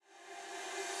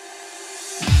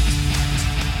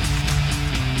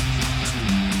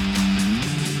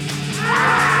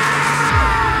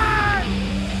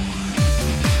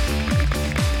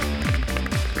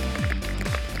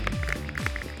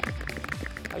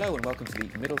Hello and welcome to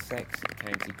the Middlesex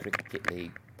County Cricket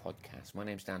League podcast. My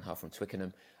name's Dan Huff from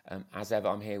Twickenham. As ever,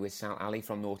 I'm here with Sal Ali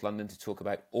from North London to talk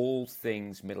about all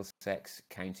things Middlesex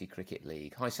County Cricket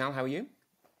League. Hi Sal, how are you?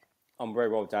 I'm very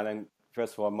well, Dan. And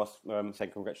first of all, I must say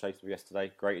congratulations for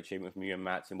yesterday. Great achievement from you and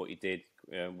Matt and what you did.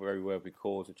 Very worthy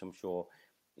cause, which I'm sure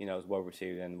was well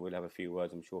received. And we'll have a few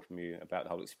words, I'm sure, from you about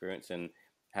the whole experience and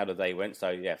how the day went.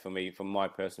 So yeah, for me, from my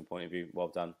personal point of view, well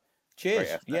done. Cheers.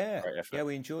 Great effort. Yeah,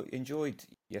 we enjoyed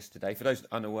yesterday. For those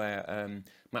unaware,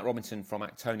 Matt Robinson from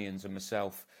Actonians and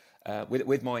myself,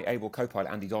 with my able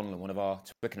co-pilot Andy Donnellan, one of our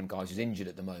Twickenham guys who's injured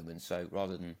at the moment. So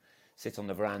rather than sit on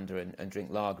the veranda and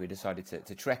drink lager, he decided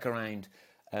to trek around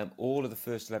all of the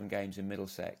first 11 games in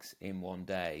Middlesex in one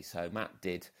day. So Matt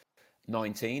did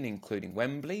 19, including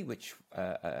Wembley, which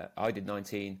I did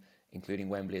 19, including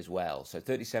Wembley as well. So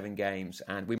 37 games,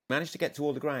 and we managed to get to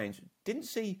all the grounds. Didn't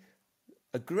see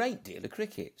a great deal of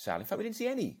cricket, Sal. In fact, we didn't see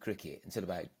any cricket until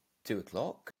about 2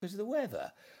 o'clock because of the weather.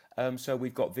 So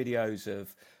we've got videos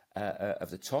of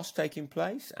the toss taking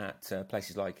place at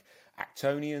places like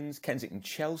Actonians, Kensington,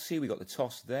 Chelsea. We got the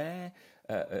toss there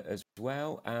as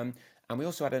well, and we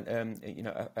also had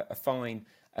a fine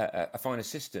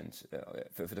assistant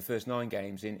for the first 9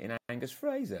 games in Angus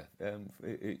Fraser,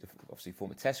 obviously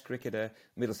former Test cricketer,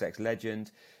 Middlesex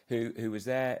legend, who was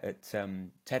there at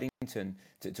Teddington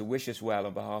to wish us well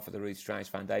on behalf of the Ruth Strauss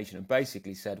Foundation, and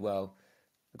basically said, "Well,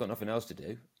 I've got nothing else to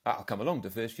do. I'll come along to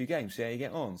the first few games, see how you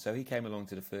get on." So he came along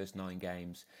to the first 9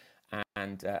 games,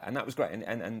 and that was great,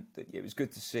 and it was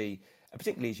good to see.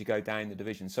 Particularly as you go down the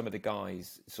division, some of the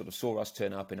guys sort of saw us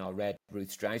turn up in our red Ruth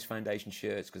Strauss Foundation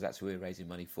shirts because that's who we were raising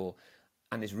money for.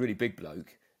 And this really big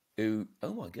bloke who,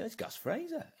 oh my God, it's Gus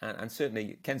Fraser. And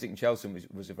certainly Kensington Chelsea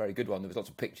was a very good one. There was lots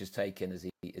of pictures taken as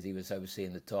he was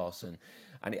overseeing the toss. And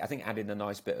I think added a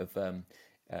nice bit of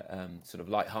sort of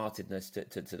lightheartedness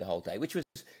to the whole day, which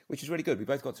was really good. We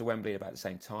both got to Wembley at about the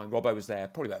same time. Robbo was there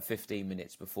probably about 15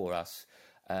 minutes before us.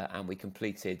 And we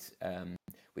completed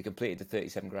the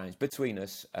 37 grounds between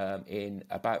us in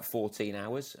about 14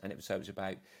 hours, and it was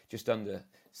about just under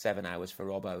 7 hours for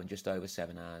Robbo and just over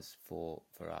 7 hours for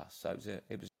us. So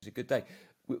it was a good day.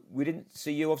 We didn't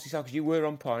see you obviously, Sal, because you were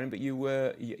umpiring, but you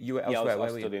were elsewhere.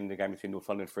 I stood in the game between North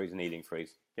London Freeze and Ealing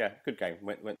Freeze. Yeah, good game.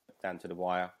 Went down to the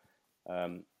wire,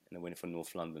 and a win for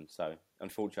North London. So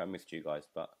unfortunately, I missed you guys,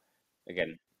 but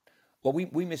again. Well,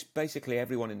 we missed basically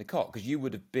everyone in the cot because you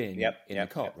would have been in the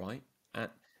cot, right?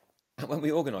 And when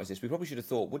we organised this, we probably should have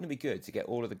thought, wouldn't it be good to get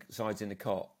all of the sides in the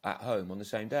cot at home on the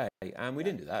same day? And we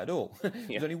didn't do that at all.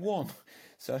 There's only one.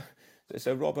 So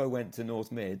Robbo went to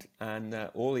North Mid, and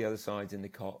all the other sides in the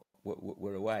cot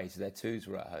were away. So their twos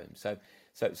were at home. So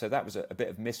that was a bit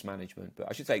of mismanagement. But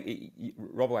I should say,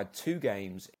 Robbo had 2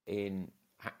 games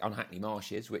on Hackney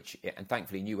Marshes, and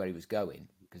thankfully knew where he was going,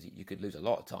 because you could lose a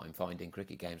lot of time finding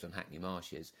cricket games on Hackney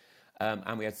Marshes.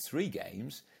 And we had 3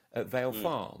 games at Vale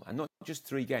Farm. And not just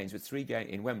 3 games, but 3 games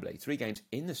in Wembley. 3 games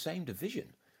in the same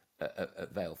division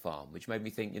at Vale Farm, which made me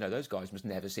think, those guys must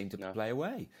never seem to play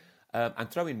away.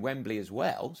 And throw in Wembley as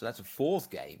well, so that's a 4th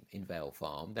game in Vale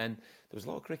Farm. Then there was a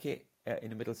lot of cricket in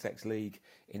the Middlesex League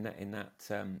in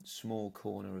that small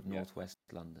corner of northwest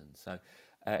London. So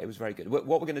it was very good. What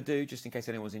we're going to do, just in case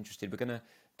anyone's interested, we're going to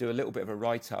do a little bit of a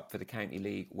write-up for the County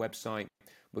League website.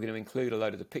 We're going to include a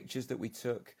load of the pictures that we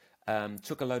took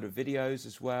a load of videos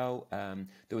as well.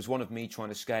 There was one of me trying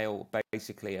to scale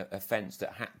basically a fence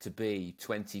that had to be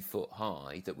 20 foot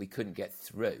high that we couldn't get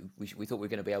through. We thought we were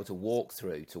going to be able to walk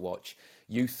through to watch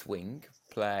Youthwing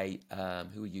play.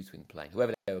 Who were Youthwing playing?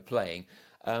 Whoever they were playing.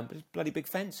 But there's a bloody big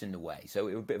fence in the way. So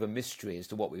it was a bit of a mystery as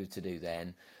to what we were to do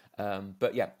then.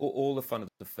 But yeah, all the fun of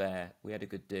the fair. We had a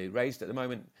good do. Raised at the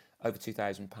moment over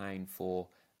 £2,000 for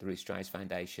the Ruth Strauss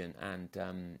Foundation, and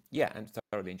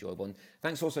thoroughly enjoyable. And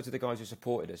thanks also to the guys who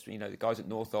supported us. The guys at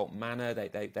Northolt Manor,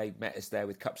 they met us there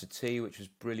with cups of tea, which was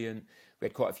brilliant. We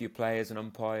had quite a few players and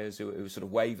umpires who were sort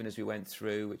of waving as we went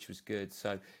through, which was good.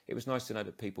 So it was nice to know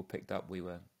that people picked up we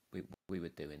were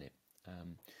doing it.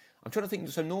 I'm trying to think.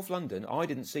 So North London, I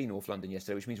didn't see North London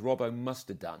yesterday, which means Robbo must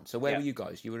have done. So where were you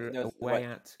guys? You were away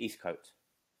at Eastcote.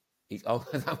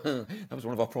 That was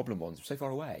one of our problem ones. So far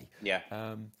away. Yeah.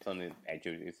 It's on the edge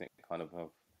of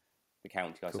the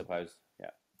county, I suppose.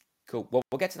 Yeah. Cool. Well,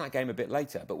 we'll get to that game a bit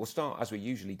later, but we'll start as we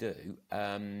usually do.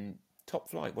 Top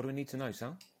flight. What do we need to know,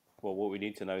 Sal? Well, what we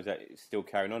need to know is that it's still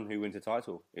carrying on. Who wins the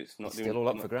title? It's still all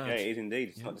up for grabs. Yeah, it is indeed.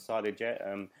 It's not decided yet.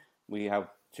 We have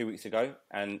 2 weeks to go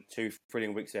and 2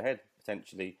 thrilling weeks ahead,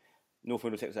 potentially. North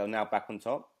Middlesex are now back on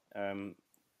top.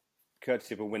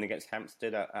 Courtesy of a win against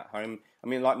Hampstead at home. I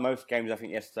mean, like most games, I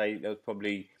think yesterday, there was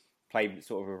probably played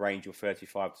sort of a range of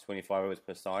 35 to 25 overs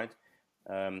per side.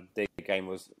 The game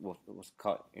was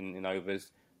cut in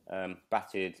overs.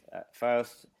 Batted at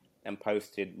first and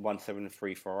posted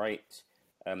 173 for 8.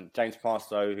 James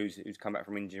Parslow, who's come back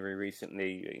from injury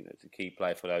recently, it's a key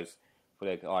player for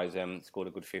their guys. Scored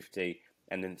a good 50,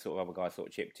 and then sort of other guys sort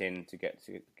of chipped in to get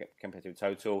competitive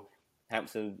total.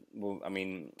 Hampson,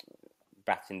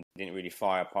 batting didn't really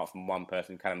fire apart from one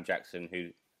person, Callum Jackson, who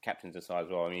captains the side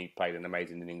as well. I mean, he played an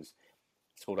amazing innings,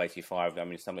 scored 85. I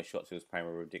mean, some of the shots he was playing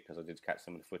were ridiculous. I did catch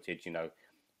some of the footage,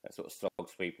 that sort of slog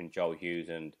sweeping Joel Hughes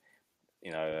and,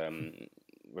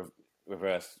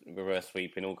 reverse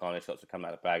sweeping, all kind of shots that come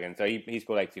out of the bag. And so he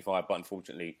scored 85, but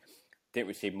unfortunately didn't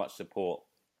receive much support.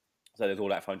 So there's all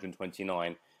that for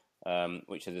 129,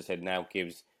 which, as I said, now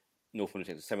gives North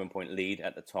Middlesex a 7-point lead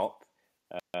at the top.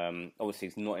 Obviously,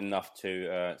 it's not enough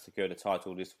to secure the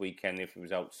title this weekend if the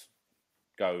results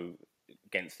go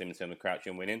against them in terms of Crouch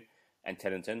winning and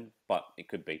Teddington, but it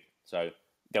could be. So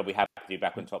they'll be happy to be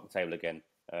back on top of the table again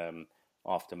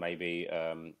after maybe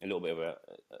a little bit of a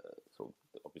sort of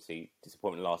obviously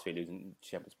disappointment last week losing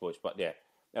Shepherd's Bush. But yeah,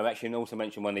 actually, also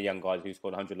mention one of the young guys who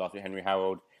scored 100 last week, Henry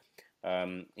Harold.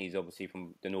 He's obviously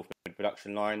from the North Mid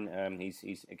production line.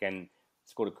 He's again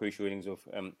scored a crucial innings of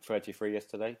 33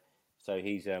 yesterday. So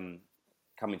he's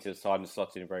coming to the side and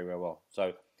slotted in very, very well.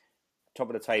 So top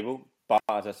of the table. But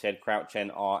as I said, Crouch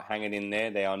End are hanging in there.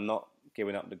 They are not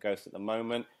giving up the ghost at the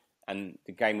moment. And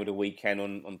the game of the weekend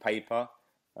on paper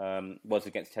was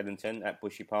against Teddington at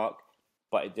Bushy Park.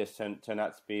 But it just turned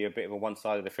out to be a bit of a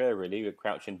one-sided affair, really, with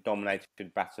Crouch End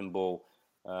dominated bat and ball.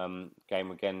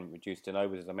 Game again reduced in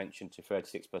overs, as I mentioned, to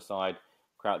 36 per side.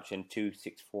 Crouch End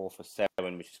 264 for 7,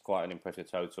 which is quite an impressive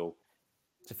total.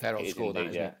 It's a fair old score,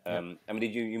 indeed, that, isn't it? I mean,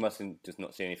 did you mustn't just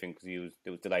not see anything because it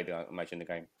was delayed, I imagine, the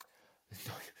game.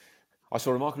 I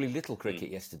saw remarkably little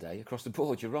cricket yesterday across the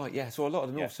board. You're right. Yeah, I saw a lot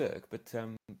of the North Cirque,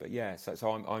 but yeah. So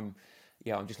I'm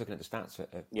just looking at the stats.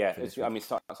 I mean,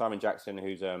 Simon Jackson,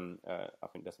 who's I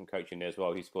think does some coaching there as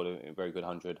well. He scored a very good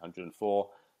 104,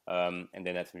 and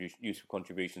then had some useful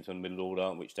contributions from the middle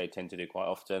order, which they tend to do quite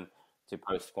often to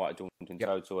post quite a daunting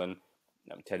total. And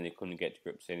they couldn't get to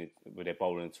grips with their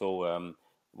bowling at all.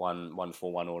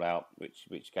 1-4-1 all out,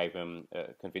 which gave them a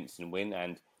convincing win.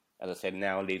 And as I said,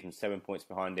 now leaves them 7 points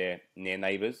behind their near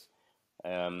neighbours.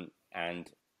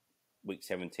 And week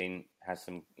 17 has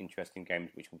some interesting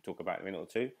games, which we'll talk about in a minute or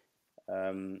two.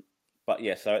 But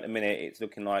yeah, so at the minute, it's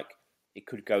looking like it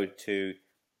could go to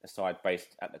a side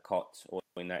based at the Cots or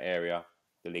in that area,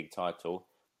 the league title.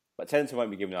 But Teddington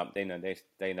won't be giving up. They know this,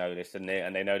 and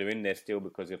they know they're in there still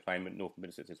because they're playing with North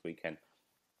Middlesex this weekend.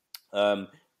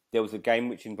 There was a game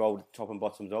which involved top and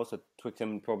bottom as well. So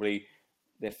Twickenham probably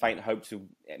their faint hopes of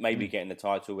maybe getting the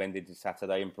title ended this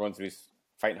Saturday, and Brunswick's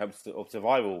faint hopes of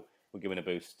survival were given a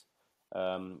boost.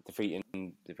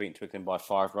 Defeating Twickenham by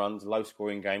 5 runs, low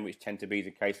scoring game, which tend to be the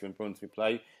case when Brunswick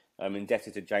play.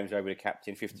 Indebted to James Over, the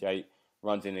captain, 58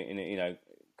 runs in a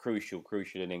crucial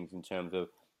innings in terms of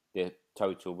their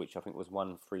total, which I think was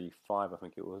 135. I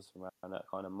think it was around that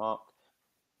kind of mark.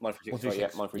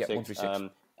 136.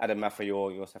 136. Adam Maffey,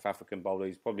 your South African bowler,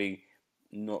 he's probably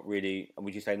not really.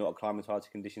 Would you say not acclimatised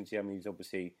to conditions here? I mean, he's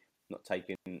obviously not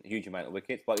taking a huge amount of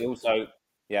wickets, but he also,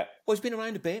 Well, he's been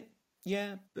around a bit.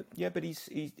 But he's.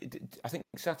 I think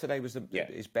Saturday was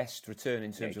his best return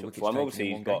in terms of wickets taken.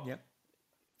 Obviously, he's got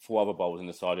 4 other bowlers in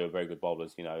the side who are very good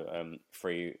bowlers.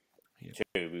 3, 2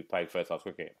 who played first class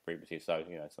cricket previously, so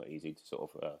it's not easy to sort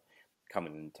of come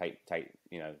in and take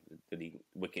the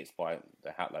wickets by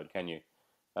the hat load, can you?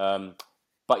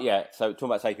 But yeah, so talking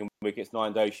about taking wickets,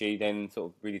 Nine Doshi then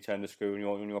sort of really turned the screw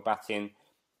when you're batting,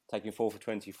 taking 4 for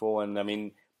 24, and I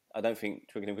mean, I don't think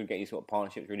Twickenham could get these sort of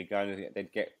partnerships really going.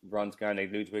 They'd get runs going,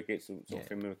 they'd lose wickets, sort of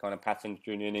similar kind of patterns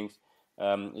during the innings.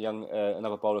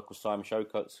 Another bowler called Simon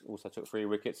Showcuts also took 3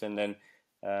 wickets, and then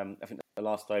I think the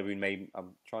last over we made,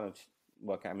 I'm trying to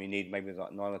work out how many we need, maybe it was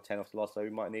like 9 or 10 off the last over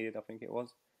we might have needed, I think it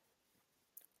was.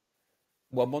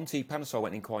 Well, Monty Panesar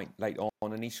went in quite late on,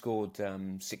 and he scored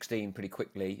 16 pretty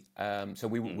quickly. So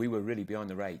we were really behind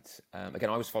the rate. Again,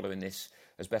 I was following this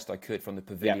as best I could from the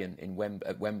pavilion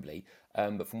at Wembley.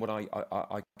 But from what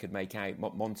I could make out,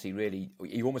 Monty really,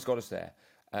 he almost got us there.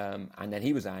 And then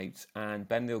he was out, and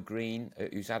Ben Neil Green,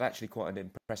 who's had actually quite an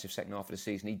impressive second half of the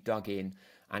season, he dug in,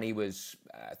 and he was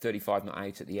 35 not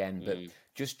out at the end, but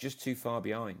just too far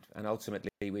behind, and ultimately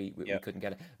we couldn't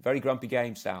get it. Very grumpy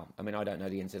game, Sal. I mean, I don't know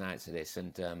the ins and outs of this,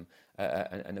 and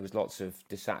there was lots of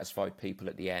dissatisfied people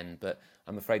at the end, but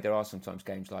I'm afraid there are sometimes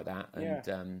games like that,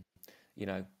 and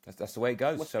that's the way it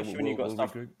goes. Well, so when you've got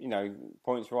stuff,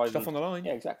 points rising, stuff on the line.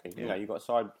 Yeah, exactly. You've got a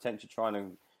side potentially trying to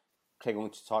cling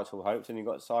on to title hopes, and you've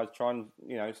got sides trying,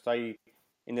 stay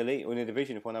in the league or in the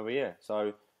division for another year.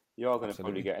 So you are going to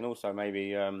probably Absolutely. get, and also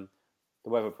maybe the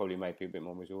weather probably may be a bit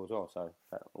more miserable as well. So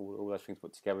all those things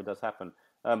put together does happen.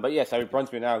 But yeah, so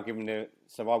Brunswick now giving the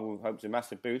survival hopes a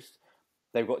massive boost.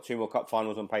 They've got 2 more cup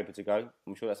finals on paper to go.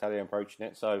 I'm sure that's how they're approaching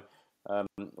it. So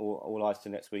all eyes to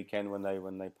next weekend when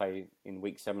they play in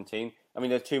week 17. I mean,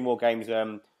 there's 2 more games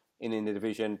in the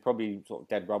division, probably sort of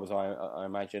dead rubbers, I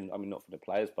imagine. I mean, not for the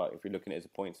players, but if you're looking at it as a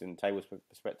points in the tables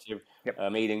perspective, Yep.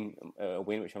 Ealing a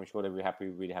win, which I'm sure they'll be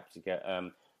really happy to get.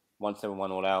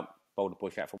 171 all out. Boulder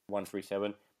Bush out for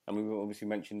 137. And we obviously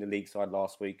mentioned the league side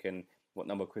last week and what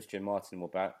number Christian Martin will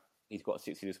bat. He's got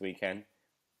 60 this weekend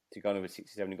to go on over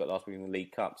 67 he got last week in the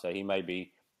League Cup. So he may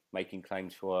be making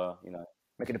claims for,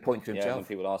 Making a point to when himself.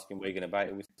 people ask him where you're going to bat,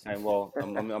 he was saying, well,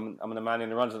 I'm the man in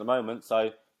the runs at the moment, so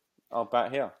I'll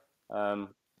bat here.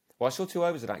 Well, I saw 2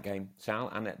 overs of that game, Sal,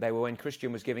 and they were when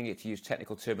Christian was giving it, to use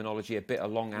technical terminology, a bit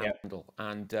of long handle,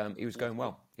 and he was going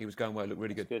well. He was going well. It looked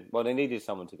really good. Well, they needed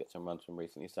someone to get some runs from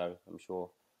recently, so I'm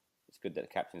sure it's good that the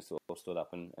captain sort of stood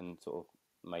up and sort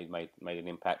of made an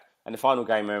impact. And the final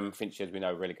game, Finch, as we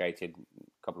know, relegated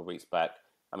a couple of weeks back.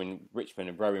 I mean, Richmond,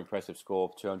 a very impressive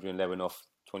score, 211 off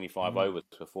 25 overs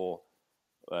for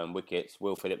 4 wickets.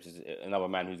 Will Phillips is another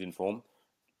man who's in form.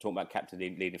 Talking about captain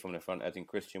leading from the front, as in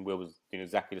Christian. Will was doing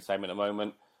exactly the same at the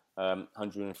moment,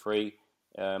 103,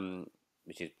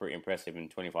 which is pretty impressive in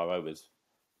 25 overs.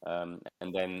 And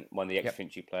then one of the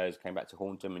ex-Finchy players came back to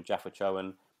haunt him, and Jaffa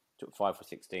Chowan took 5 for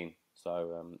 16.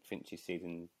 So Finchy's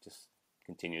season just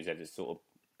continues as it's sort of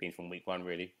been from week 1,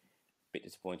 really. Bit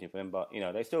disappointing for them, but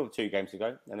they still have 2 games to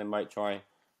go, and they might try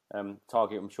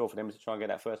target. I'm sure for them to try and get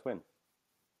that first win.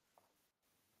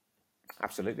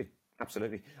 Absolutely.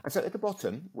 And so at the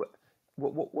bottom,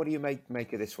 what do you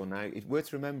make of this one now? It's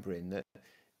worth remembering that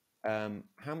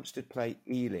Hampstead play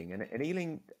Ealing, and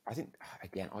Ealing, I think,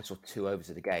 again, I saw 2 overs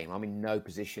of the game. I'm in no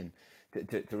position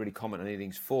to really comment on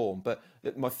Ealing's form, but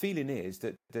my feeling is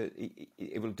that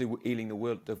it will do Ealing the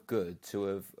world of good to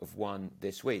have won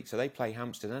this week. So they play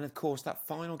Hampstead, and of course that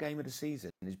final game of the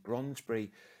season is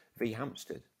Brondesbury v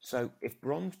Hampstead. So if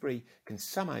Brondesbury can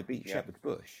somehow beat Shepherd's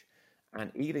Bush and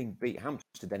Ealing beat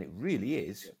Hampstead, then it really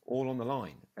is all on the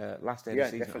line. Last day of the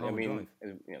season definitely. at Harwood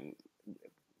Drive.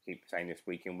 Keep saying this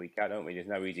week in, week out, don't we? There's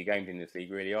no easy games in this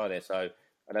league, really, are there? So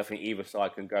I don't think either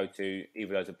side can go to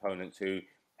either of those opponents who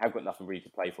have got nothing really to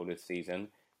play for this season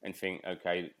and think,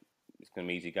 okay, it's going to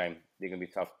be an easy game. They're going to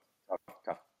be tough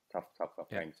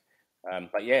games.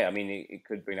 But yeah, I mean, it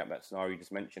could bring up that scenario you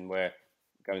just mentioned where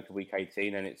going to week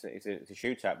 18 and it's a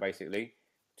shootout basically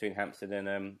between Hampstead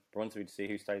and Bronsby to see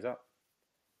who stays up.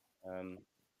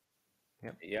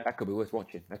 That could be worth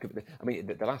watching. That could be, I mean,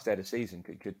 the last day of the season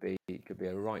could be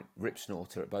a right rip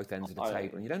snorter at both ends of the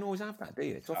table, and you don't always have that, do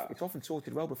you? It's often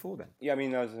sorted well before then. Yeah, I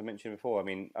mean, as I mentioned before, I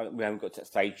mean, we haven't got to that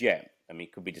stage yet. I mean,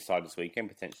 it could be decided this weekend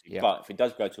potentially, but if it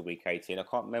does go to week 18, I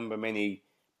can't remember many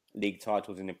league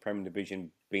titles in the Premier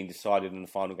Division being decided in the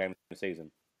final game of the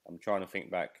season. I'm trying to think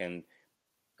back, and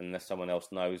unless someone else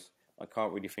knows, I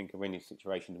can't really think of any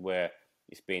situations where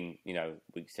it's been,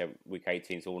 week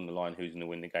 18 is all on the line, who's going to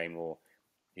win the game, or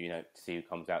to see who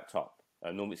comes out top.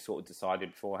 Normally it's sort of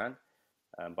decided beforehand.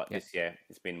 But this year,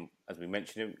 it's been, as we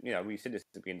mentioned, we said this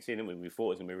at the beginning of the season, we thought it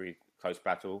was going to be a really close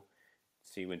battle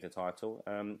to see who wins the title.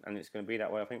 And it's going to be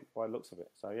that way, I think, by the looks of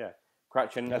it. So, yeah.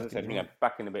 Cratchit, as I said,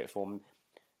 back in a bit of form,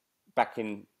 back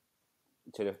in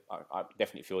to the, I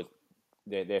definitely feel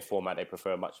their format they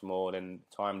prefer much more than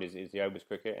timed is the overs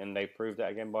cricket, and they proved that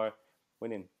again by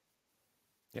winning.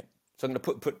 So I'm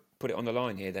going to put it on the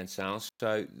line here then, Sal.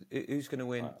 So who's going to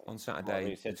win on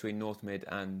Saturday between North Mid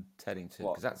and Teddington?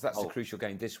 Because that's the crucial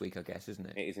game this week, I guess, isn't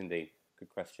it? It is indeed. Good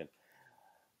question.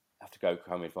 I have to go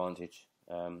home advantage.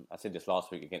 I said this last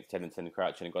week against Teddington and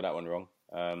Crouch and got that one wrong.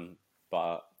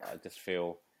 But I just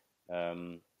feel, I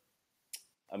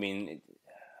mean,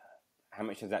 how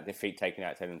much has that defeat taken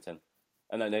out Teddington?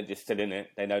 I know they're just still in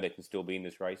it. They know they can still be in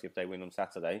this race if they win on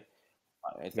Saturday.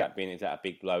 Is that a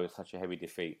big blow? It's such a heavy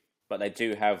defeat. But they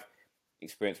do have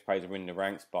experienced players in the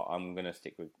ranks. But I'm going to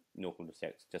stick with North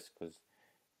Middlesex just because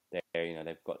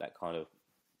they've got that kind of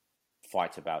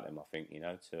fight about them. I think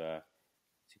to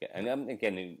get, and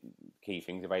again, the key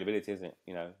things availability, isn't it?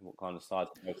 What kind of sides?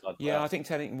 I think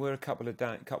Teddington were a couple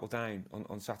down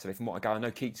on Saturday. From what I got, I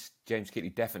know James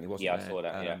Keatley definitely wasn't there. I saw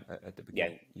that. At the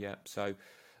beginning. So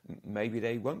maybe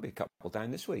they won't be a couple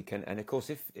down this week. And of course,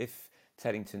 if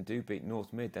Teddington do beat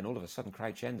North Mid, then all of a sudden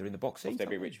Crouch End are in the box seat. They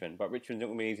beat Richmond, but Richmond's not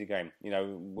going to be an easy game.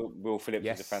 Will Phillips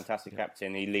is a fantastic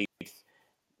captain. He leads,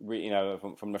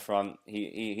 from the front.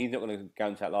 He's not going to go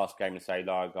into that last game and say,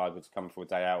 "No, guys, we're just coming for a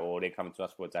day out," or "They're coming to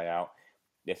us for a day out."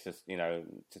 let's just,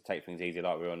 to take things easy,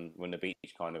 like we're on the beach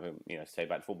kind of, say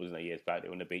back to football, isn't it, years back,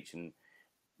 they're on the beach in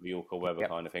Mallorca or whatever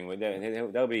kind of thing.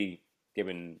 They'll be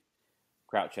giving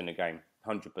Crouch in the game,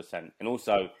 100%. And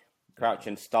also, Crouch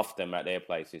and stuff them at their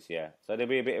places, yeah. So there'll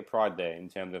be a bit of pride there in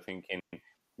terms of thinking,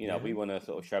 we want to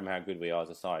sort of show them how good we are as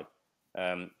a side.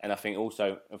 And I think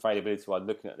also availability-wise,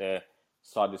 looking at their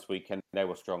side this weekend, they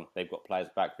were strong. They've got players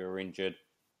back who are injured.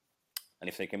 And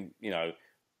if they can,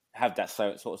 have that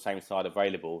sort of same side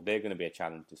available, they're going to be a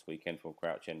challenge this weekend for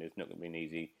Crouch End. It's not going to be an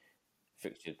easy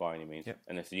fixtures by any means. Yep.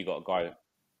 And so you've got a guy.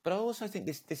 But I also think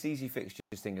this easy fixtures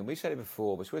thing, and we've said it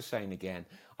before, but we're saying again,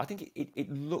 I think it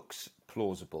looks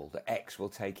plausible that X will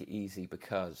take it easy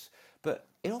but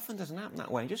it often doesn't happen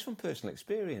that way. And just from personal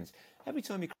experience, every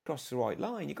time you cross the right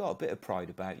line, you've got a bit of pride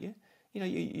about you.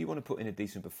 You want to put in a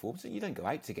decent performance. You don't go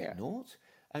out to get naught.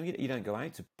 You don't go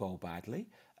out to bowl badly.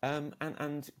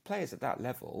 And players at that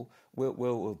level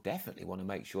will definitely want to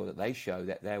make sure that they show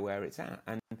that they're where it's at.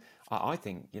 And I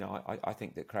think I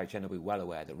think that Crouch End will be well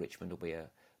aware that Richmond will be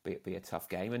a tough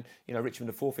game. And Richmond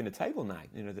are fourth in the table now.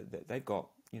 They've got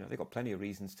plenty of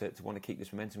reasons to want to keep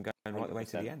this momentum going right the way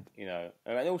to the end.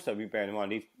 And also be bearing in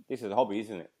mind this is a hobby,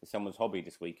 isn't it? It's someone's hobby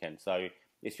this weekend. So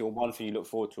it's your one thing you look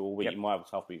forward to all week. Yep. You might have a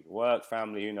tough week, work,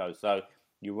 family, who knows. So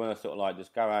you want to sort of like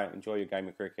just go out, enjoy your game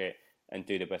of cricket, and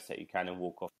do the best that you can, and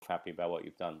walk off happy about what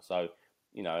you've done. So,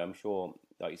 I'm sure,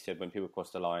 like you said, when people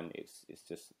cross the line, it's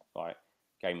just like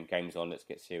game's on. Let's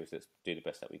get serious. Let's do the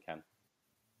best that we can.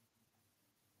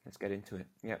 Let's get into it.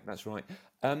 Yeah, that's right.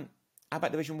 How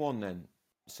about Division 1 then,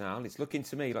 Sal? It's looking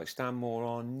to me like Stanmore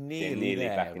are nearly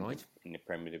there, back right? in the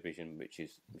Premier Division, which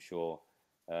is, I'm sure,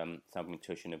 something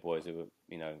Tush and the boys who were,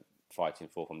 fighting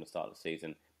for from the start of the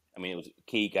season. I mean, it was a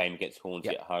key game against Hornsey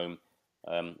at home.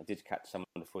 I did catch some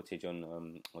of the footage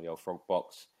on the old Frog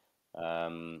Box.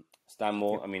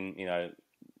 Stanmore, I mean,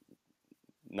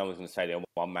 no one's going to say they're a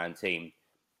one-man team,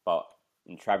 but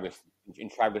in Travis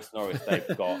Norris,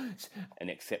 they've got an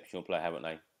exceptional player, haven't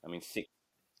they? I mean, 6.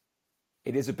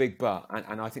 It is a big but,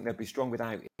 and I think they'd be strong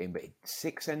without him. But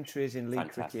 6 entries in league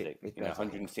cricket,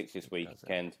 106 this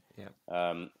weekend.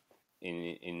 Yeah.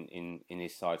 In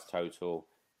his side's total.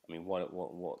 I mean, what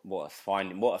a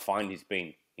find he's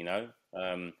been.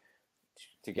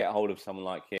 To get hold of someone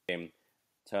like him,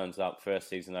 turns up first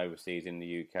season overseas in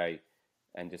the UK,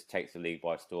 and just takes the league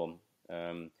by storm.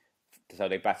 So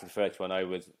they batted 31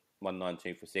 overs,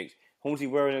 192 for 6. Hornsey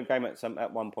were in a game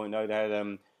at one point though. They had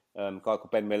a guy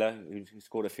called Ben Miller who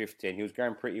scored a 50, and he was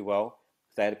going pretty well.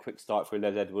 They had a quick start for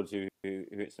Les Edwards who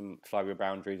hit some flywheel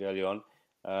boundaries early on.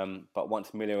 But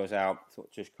once Miller was out,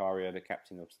 Tush Karia, the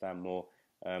captain of Stanmore,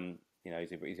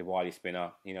 he's a wily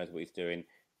spinner. He knows what he's doing.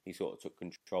 He sort of took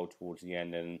control towards the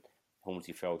end, and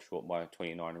Hornsey fell short by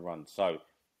 29 runs. So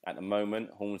at the moment,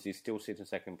 Hornsey still sits in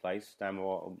second place.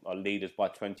 Stanmore are leaders by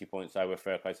 20 points over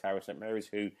third place Harrow St Mary's,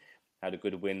 who had a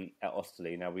good win at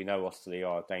Osterley. Now, we know Osterley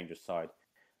are a dangerous side,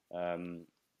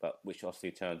 but which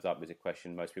Osterley turns up is a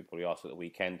question most people will ask at the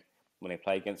weekend when they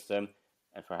play against them.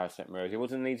 And for Harrow St Mary's, it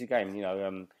wasn't an easy game.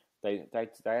 They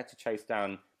had to chase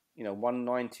down,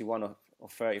 191 or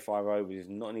 35 overs is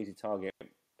not an easy target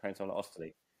playing someone like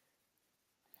Osterley.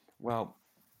 Well,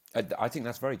 I think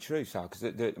that's very true, Sal, because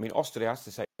Osterley, I have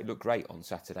to say, it looked great on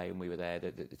Saturday when we were there.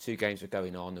 The 2 games were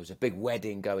going on. There was a big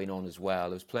wedding going on as well.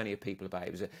 There was plenty of people about.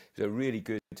 It was a really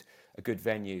good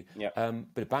venue. Yep.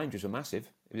 But the boundaries were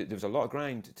massive. There was a lot of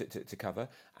ground to cover,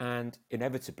 and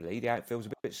inevitably the outfield was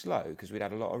a bit slow because we'd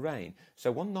had a lot of rain.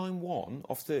 So 191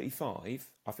 off 35,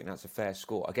 I think that's a fair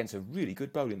score against a really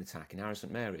good bowling attack in Harrow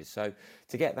St Mary's. So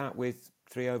to get that with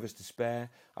 3 overs to spare,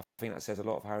 I think that says a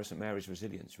lot of Harrow St Mary's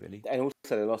resilience, really. And also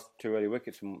they lost 2 early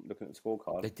wickets from looking at the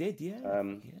scorecard. They did, yeah.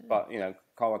 But,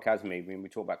 Karwa Kazmi, when we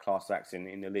talk about class acts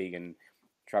in the league, and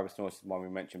Travis Norris is one we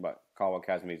mentioned, but Karwa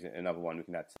Kazmi is another one we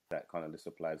can add to that kind of list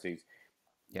of players. He's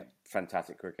a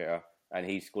fantastic cricketer, and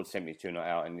he scored 72 not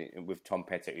out. And with Tom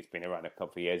Pettit, who's been around a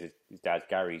couple of years, his dad's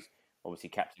Gary's obviously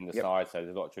captain the side, so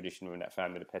there's a lot of tradition within that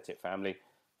family, the Pettit family,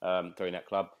 during that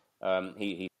club.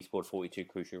 He scored 42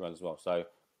 crucial runs as well. So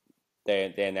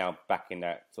they're now back in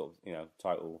that sort of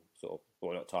title,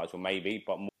 well, not title maybe,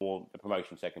 but more the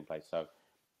promotion second place. So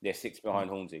they're 6 behind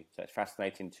Hornsey. So it's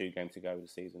fascinating. 2 games to go of the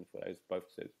season for those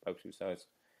both two sides.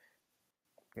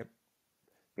 Yep.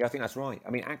 Yeah, I think that's right. I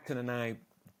mean, Acton are now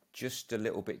just a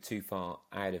little bit too far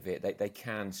out of it. They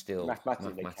can still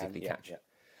mathematically catch it.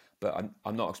 But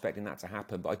I'm not expecting that to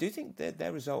happen. But I do think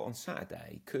their result on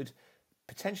Saturday could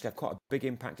potentially have quite a big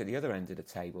impact at the other end of the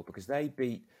table, because they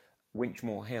beat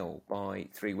Winchmore Hill by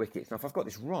 3 wickets. Now, if I've got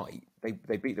this right,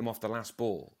 they beat them off the last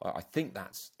ball. I think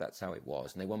that's how it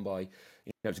was, and they won by.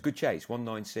 It was a good chase,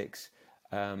 196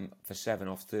 for 7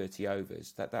 off 30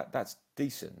 overs. That's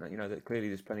decent. That clearly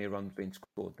there's plenty of runs being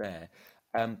scored there.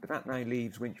 But that now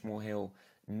leaves Winchmore Hill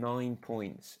 9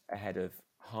 points ahead of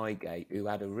Highgate, who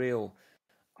had a real,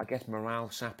 I guess,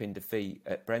 morale-sapping defeat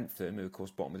at Brentham, who, of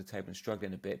course, bottom of the table and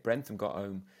struggling a bit. Brentham got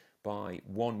home by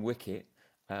 1 wicket.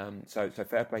 So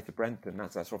fair play to Brentham.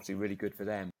 That's obviously really good for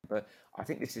them. But I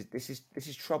think this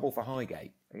is trouble for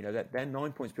Highgate. They're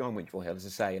 9 points behind Winchmore Hill, as I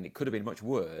say, and it could have been much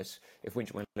worse if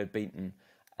Winchmore Hill had beaten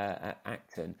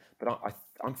Acton. But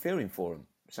I'm fearing for them.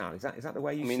 Sal, is that the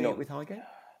way you see it with Highgate?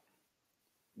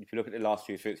 If you look at the last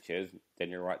few fixtures, then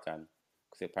you're right, Dan,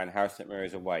 because they're playing Harris St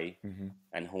Mary's away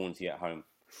and Hornsey at home.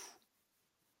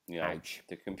 Ouch.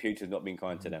 The computer's not been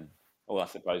kind to them. Well, I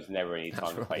suppose never any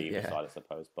time to play either side, I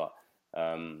suppose. But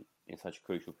in such a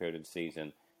crucial period of the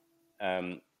season,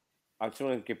 I just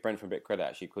want to give Brentford a bit of credit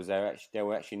actually, because they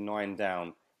were actually 9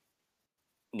 down,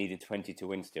 needing 20 to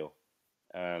win still.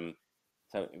 So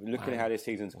looking at how this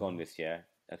season's gone this year,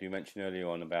 as we mentioned earlier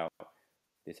on about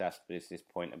this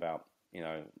point about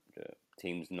the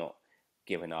teams not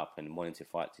giving up and wanting to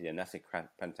fight to the end. That's a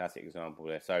fantastic example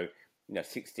there. So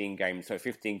 16 games, so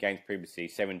 15 games previously,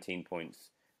 17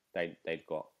 points they'd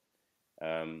got,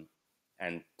 and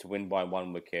to win by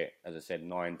 1 wicket, as I said,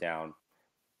 9 down.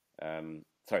 9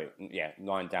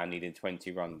 down, needing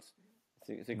 20 runs.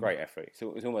 It's a great effort.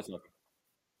 So it's almost like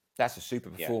that's a super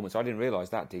performance. I didn't realise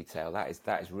that detail. That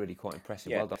is really quite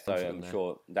impressive. Well done. So I'm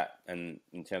sure that, and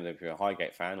in terms of if you're a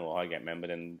Highgate fan or a Highgate member,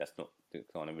 then that's not the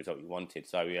kind of result you wanted.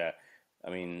 So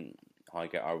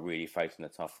Highgate are really facing a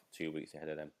tough 2 weeks ahead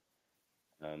of them.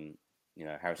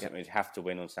 Harris St Mary's have to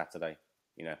win on Saturday.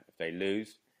 If they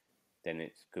lose, then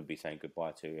it could be saying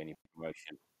goodbye to any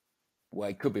promotion. Well,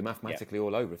 it could be mathematically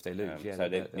all over if they lose. So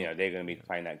they're going to be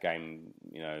playing that game,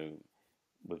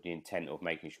 with the intent of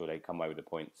making sure they come away with the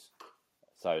points.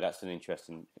 So that's an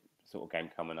interesting sort of game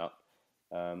coming up.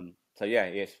 As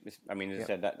I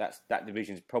said, that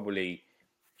division is probably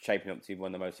shaping up to be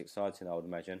one of the most exciting, I would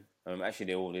imagine.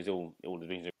 Actually, all the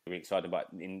divisions are really exciting, but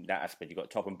in that aspect, you've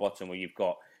got top and bottom where you've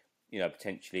got,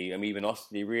 potentially, even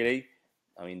Osterley, really.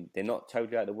 They're not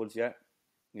totally out of the woods yet,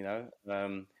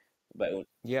 but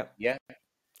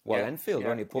Well, Enfield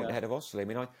are only a point ahead of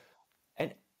Osterley.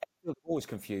 Enfield always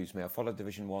confused me. I followed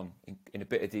Division 1 in a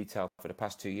bit of detail for the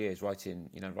past 2 years, writing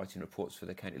reports for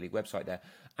the County League website there,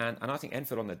 and I think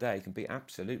Enfield on the day can beat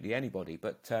absolutely anybody,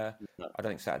 but I don't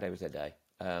think Saturday was their day.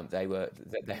 They were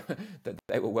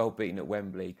well beaten at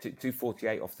Wembley.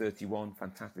 248 off 31,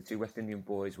 fantastic. 2 West Indian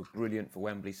boys were brilliant for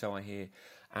Wembley, so I hear.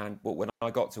 But when I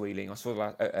got to Ealing,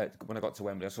 when I got to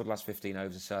Wembley, I saw the last 15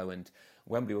 overs or so, and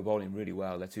Wembley were bowling really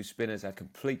well. Their 2 spinners had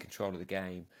complete control of the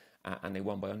game, and they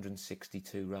won by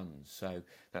 162 runs. So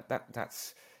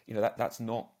that's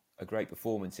not a great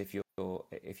performance if you're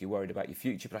worried about your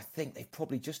future. But I think they've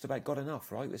probably just about got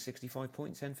enough, right, with 65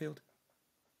 points, Enfield.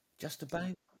 Just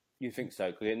about. You think so?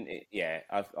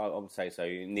 I would say so.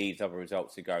 It needs other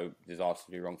results to go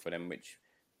disastrously wrong for them, which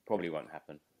probably won't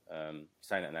happen.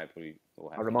 Saying that now probably will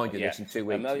happen. I'll remind you this in 2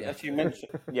 weeks. As you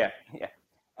mentioned,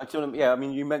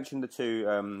 you mentioned the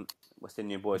 2 West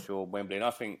Indian boys for Wembley, and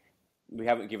I think we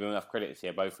haven't given enough credit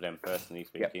here, both of them, personally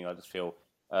speaking. I just feel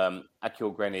Akil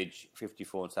Greenwich,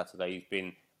 54 on Saturday, he's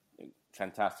been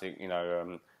fantastic,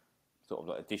 sort of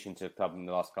like addition to the club in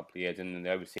the last couple of years, and then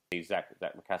the overseas Zach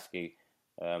McCaskey,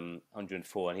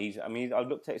 104, and I've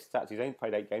looked at his stats. He's only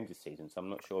played 8 games this season, so I'm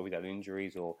not sure if he's had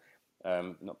injuries or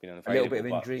not been unavailable. A little bit of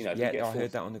injuries. I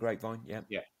heard that on the grapevine. Yeah.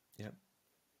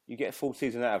 You get a full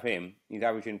season out of him. He's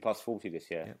averaging plus 40 this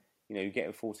year. You get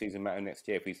a full season out of next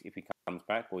year if he comes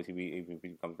back, or if he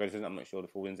becomes resident. I'm not sure the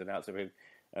full ins and outs of his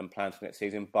plans for next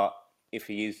season, but if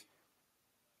he is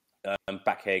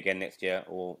back here again next year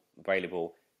or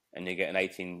available, and you get an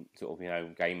 18 sort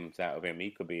of games out of him,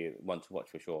 he could be one to watch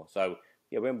for sure. So.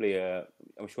 Yeah, Wembley,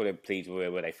 I'm sure they're pleased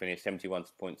with where they finished. 71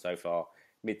 points so far,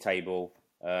 mid-table.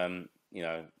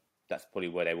 That's probably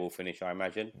where they will finish, I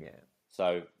imagine. Yeah.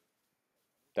 So,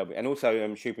 and also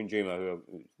Shupin Juma, who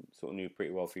sort of knew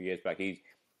pretty well a few years back. He's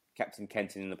captain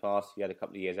Kenton in the past. He had a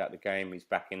couple of years out of the game. He's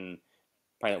back in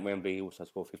playing at Wembley. He also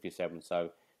scored 57.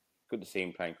 So, good to see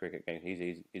him playing cricket games. He's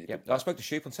a good player. I spoke to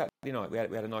Shoop on Saturday night. We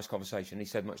had a nice conversation. He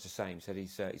said much the same. He said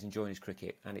he's enjoying his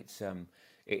cricket, and it's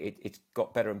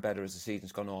got better and better as the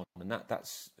season's gone on, and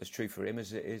that's as true for him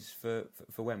as it is for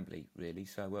Wembley, really.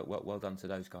 So well done to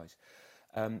those guys.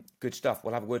 Good stuff.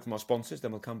 We'll have a word from our sponsors,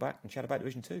 then we'll come back and chat about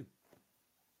Division 2.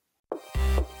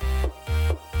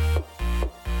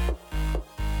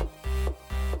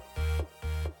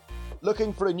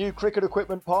 Looking for a new cricket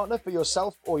equipment partner for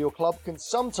yourself or your club can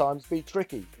sometimes be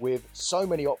tricky. With so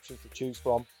many options to choose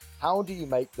from, how do you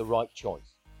make the right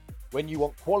choice? When you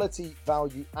want quality,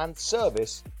 value, and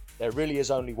service, there really is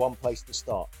only one place to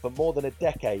start. For more than a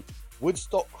decade,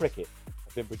 Woodstock Cricket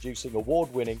have been producing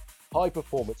award-winning,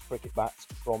 high-performance cricket bats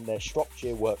from their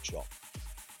Shropshire workshop.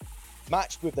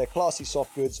 Matched with their classy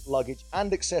soft goods, luggage,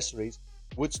 and accessories,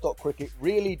 Woodstock Cricket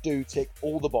really do tick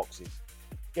all the boxes.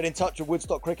 Get in touch with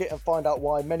Woodstock Cricket and find out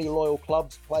why many loyal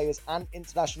clubs, players, and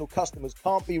international customers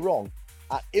can't be wrong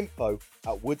at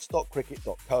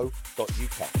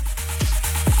info@woodstockcricket.co.uk.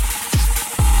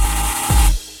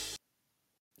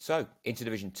 So, into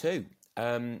Division 2.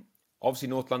 Obviously,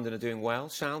 North London are doing well.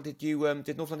 Sal, did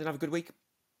North London have a good week?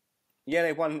 Yeah,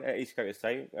 they won at East Coast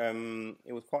Estate.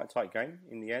 It was quite a tight game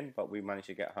in the end, but we managed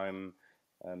to get home,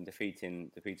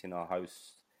 defeating our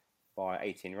hosts by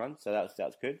 18 runs. So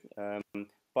that's good.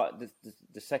 But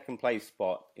the second place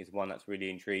spot is one that's really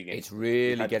intriguing. It's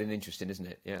really getting interesting, isn't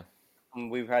it? Yeah.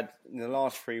 We've had, in the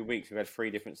last 3 weeks, we've had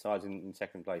 3 different sides in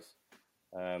second place.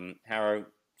 Harrow,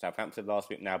 Southampton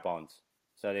last week, now Barnes.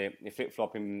 So they're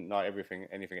flip-flopping like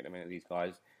anything at the minute, these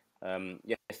guys.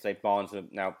 Yesterday, Barnes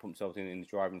have now put themselves in the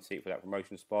driving seat for that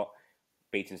promotion spot,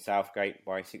 beating Southgate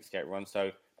by 68 runs.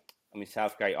 So, I mean,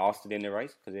 Southgate are still in the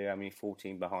race because they're only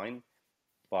 14 behind.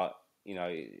 But, you know,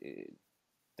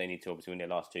 they need to obviously win their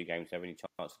last 2 games to have any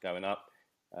chance of going up.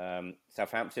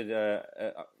 Southampton,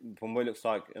 from what it looks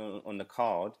like on the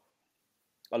card,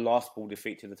 a last ball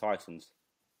defeat to the Titans.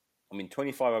 I mean,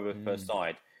 25 over per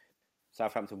side.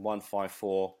 Southampton won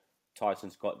 5-4.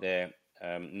 Titans got their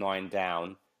 9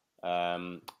 down.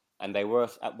 And they were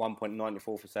at 1 point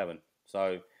 94 for 7.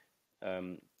 So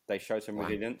they showed some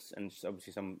resilience and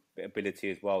obviously some ability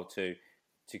as well to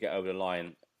get over the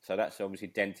line. So that's obviously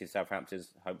dented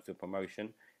Southampton's hopes of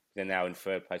promotion. They're now in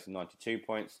third place with 92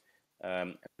 points.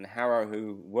 And Harrow,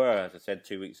 who were, as I said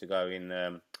 2 weeks ago, in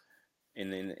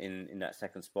that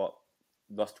second spot,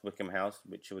 lost to Wickham House,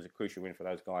 which was a crucial win for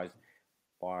those guys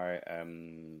by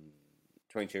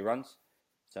 22 runs.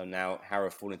 So now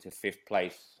Harrow fall into 5th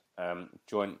place,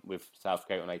 joint with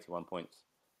Southgate on 81 points.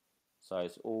 So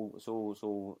it's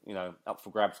all up for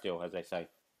grabs still, as they say.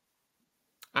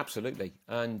 Absolutely,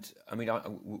 and I mean,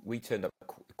 we turned up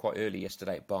quite early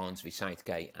yesterday at Barnes v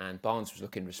Southgate, and Barnes was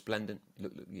looking resplendent.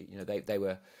 They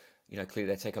were,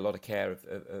 clearly they take a lot of care of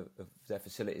their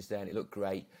facilities there, and it looked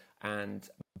great. And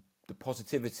the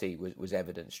positivity was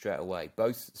evident straight away.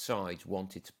 Both sides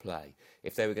wanted to play.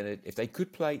 If they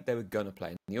could play, they were going to play.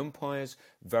 And the umpires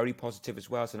very positive as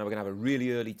well. So now we're going to have a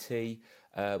really early tee.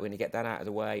 We're going to get that out of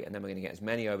the way, and then we're going to get as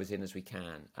many overs in as we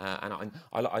can. And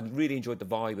I really enjoyed the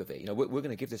vibe of it. We're going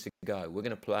to give this a go. We're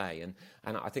going to play, and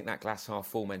I think that glass half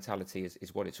full mentality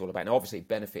is what it's all about. And obviously, it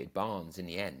benefited Barnes in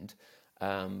the end,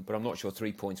 but I'm not sure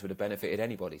 3 points would have benefited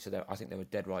anybody. So I think they were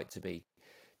dead right to be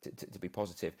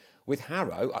positive. With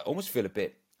Harrow, I almost feel a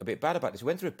bit bad about this. We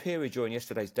went through a period during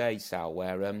yesterday's day, Sal,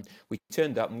 where we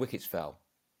turned up and wickets fell.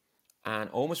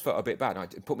 And I almost felt a bit bad. I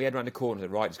put my head around the corner and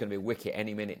said, right, it's going to be a wicket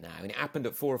any minute now. And it happened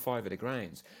at 4 or 5 of the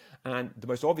grounds. And the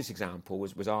most obvious example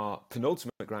was our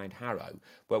penultimate ground, Harrow,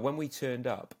 where when we turned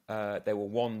up, they were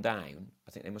 1 down.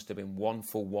 I think they must have been 1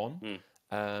 for 1,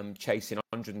 chasing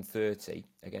 130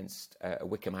 against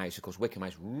Wickham House. Of course, Wickham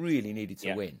House really needed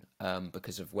to win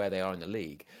because of where they are in the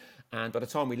league. And by the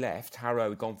time we left, Harrow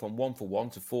had gone from 1 for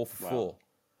 1 to 4 for 4.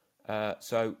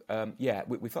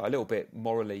 We felt a little bit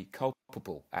morally culpable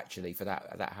actually for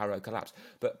that Harrow collapse.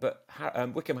 But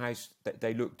Wickham House,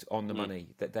 they looked on the money.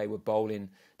 That they were bowling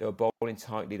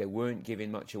tightly. They weren't giving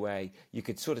much away. You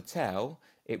could sort of tell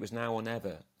it was now or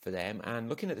never for them. And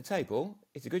looking at the table,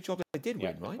 it's a good job they did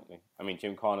win, right? Definitely. I mean,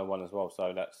 Gymkhana won as well,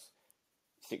 so that's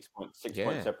 6 points. 6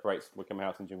 points separates Wickham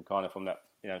House and Gymkhana from that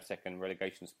second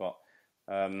relegation spot.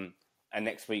 And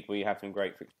next week we have some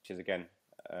great fixtures again.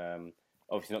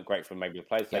 Obviously not great for maybe the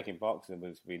players taking part because it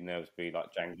would be nerves be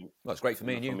like jangling. Well, it's great for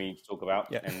me and you. For me to talk about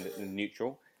and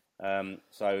neutral.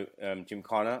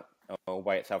 Gymkhana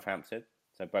away at Southampton.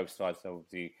 So both sides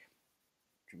obviously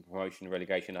promotion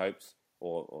relegation hopes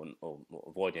or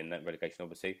avoiding that relegation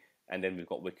obviously. And then we've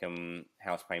got Wickham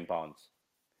House playing Barnes.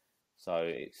 So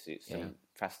it's some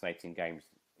fascinating games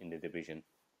in the division,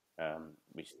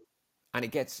 And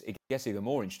it gets even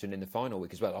more interesting in the final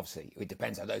week as well. Obviously, it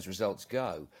depends how those results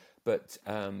go. But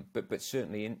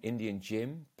certainly Indian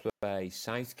Gym play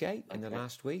Southgate in the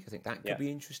last week. I think that could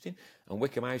be interesting. And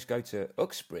Wickham House go to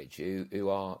Uxbridge, who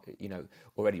are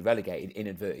already relegated in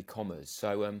inverted commas.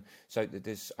 So I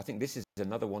think this is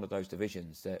another one of those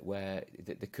divisions where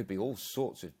there could be all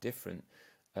sorts of different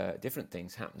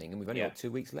things happening, and we've only got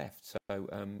 2 weeks left. So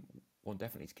one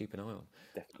definitely to keep an eye on.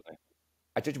 Definitely.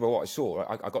 I judge by what I saw.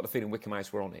 I got the feeling Wickham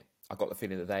House were on it. I got the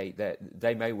feeling that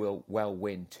they may well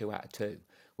win 2 out of 2,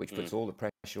 which puts all the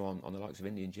pressure on the likes of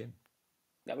Indy and Jim.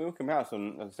 Yeah, we were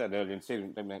comparison, as I said earlier in the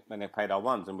season, when they played our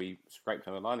ones and we scraped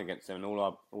on the line against them, and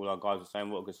all our guys were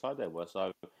saying what a good side they were.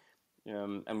 So,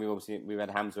 and we had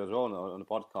Hamza as well on the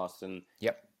podcast, and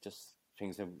just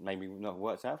things have maybe not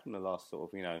worked out from the last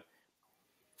sort of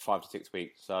 5 to 6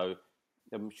 weeks. So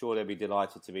I'm sure they'll be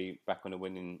delighted to be back on the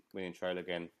winning trail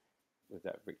again with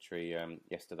that victory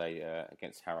yesterday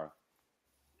against Harrow.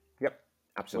 Yep,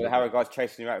 absolutely. Well, the Harrow guys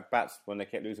chasing you out with bats when they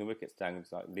kept losing wickets down.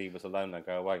 It's like, leave us alone and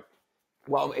go away.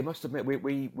 Well, it must admit,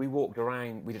 we walked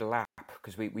around, we did a lap,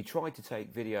 because we tried to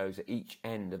take videos at each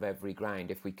end of every ground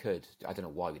if we could. I don't know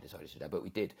why we decided to do that, but we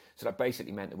did. So that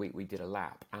basically meant that we did a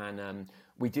lap. And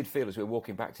we did feel as we were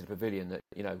walking back to the pavilion that,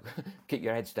 keep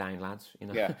your heads down, lads.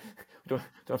 Yeah. don't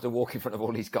have to walk in front of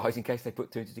all these guys in case they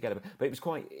put two and two together. But it was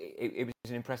it was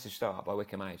an impressive start by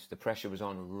Wycombe House. The pressure was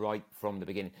on right from the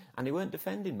beginning. And they weren't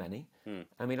defending many.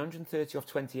 I mean, 130 off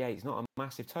 28 is not a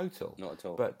massive total. Not at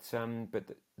all. But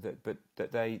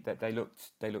they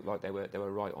looked like they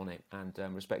were right on it,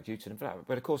 and respect due to them for that.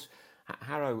 But of course,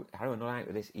 Harrow are not out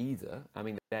of this either. I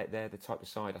mean, they're the type of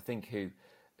side I think who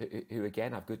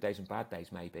again have good days and bad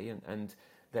days maybe, and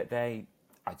that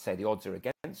I'd say the odds are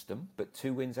against them, but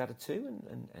 2 wins out of 2,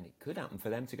 and it could happen for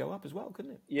them to go up as well,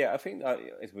 couldn't it? Yeah, I think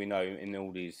as we know, in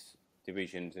all these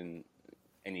divisions and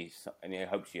any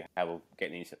hopes you have of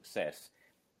getting any success,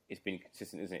 it's been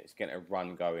consistent, isn't it? It's getting a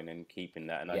run going and keeping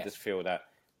that, and yes. I just feel that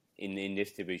in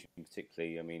this division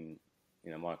particularly, I mean,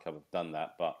 my club have done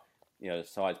that, but the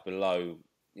sides below,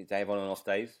 they have on and off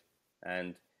days,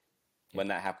 and when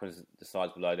that happens, the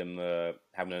sides below them are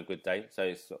having a good day. So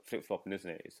it's sort of flip-flopping, isn't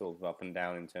it? It's sort of up and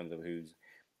down in terms of who's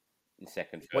in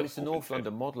second, third. Well, it's the North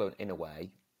London model in a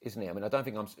way, isn't it? I mean, I don't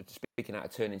think I'm speaking out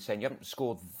of turn in saying you haven't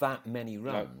scored that many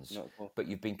runs, but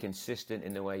you've been consistent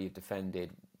in the way you've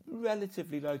defended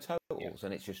relatively low totals,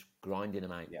 and it's just grinding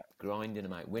them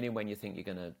out, winning when you think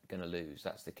you're gonna lose.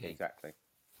 That's the key. Exactly.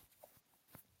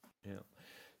 Yeah.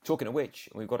 Talking of which,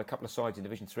 we've got a couple of sides in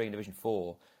Division 3 and Division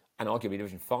 4, and arguably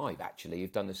Division 5, actually,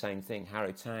 who've done the same thing.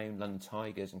 Harrow Town, London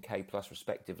Tigers and K Plus,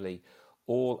 respectively,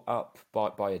 all up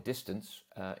by a distance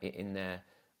in their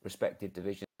respective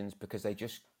divisions because they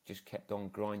just kept on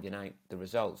grinding out the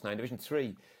results. Now, in Division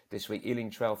 3 this week, Ealing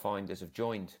Trailfinders have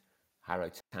joined Harrow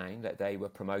Town. That they were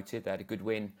promoted. They had a good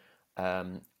win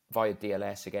via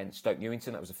DLS against Stoke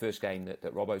Newington. That was the first game that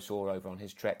Robbo saw over on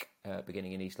his trek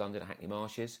beginning in East London at Hackney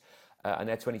Marshes. And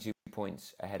they're 22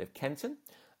 points ahead of Kenton.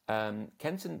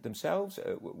 Kenton themselves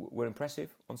were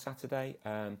impressive on Saturday.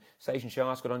 Station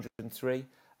Sharks got 103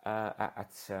 at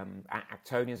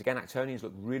Actonians. Again, Actonians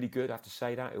look really good, I have to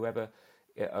say that. Whoever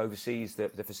oversees the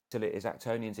facilities,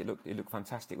 Actonians, it looked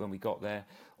fantastic when we got there.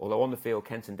 Although on the field,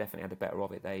 Kenton definitely had the better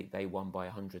of it. They won by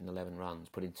 111 runs,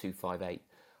 putting 258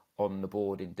 on the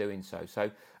board in doing so.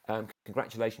 So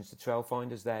congratulations to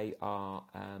Trailfinders.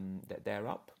 They're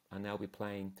up and they'll be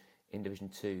playing in Division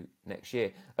 2 next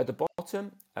year. At the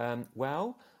bottom,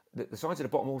 the sides at the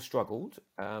bottom all struggled,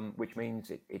 which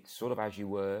means it's sort of as you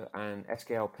were, and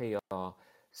SKLP are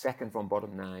second from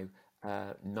bottom now,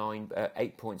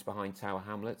 8 points behind Tower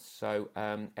Hamlets. So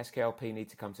SKLP need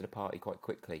to come to the party quite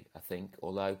quickly, I think,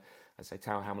 although, as I say,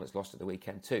 Tower Hamlets lost at the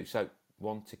weekend too. So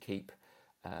want to keep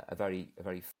a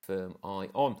very firm eye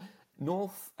on.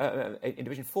 In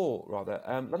Division 4, rather,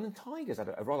 London Tigers had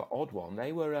a rather odd one.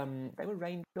 They were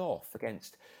rained off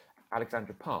against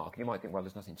Alexandra Park. You might think, well,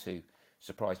 there's nothing too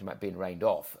surprising about being rained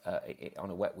off on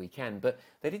a wet weekend, but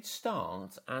they did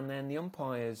start, and then the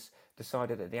umpires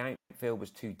decided that the outfield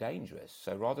was too dangerous.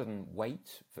 So rather than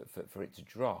wait for it to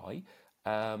dry,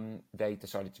 they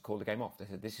decided to call the game off. They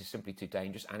said this is simply too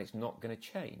dangerous, and it's not going to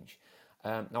change.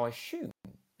 Now, I assume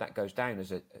that goes down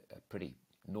as a pretty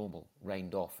normal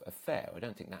rained off affair. I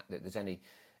don't think that there's any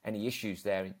issues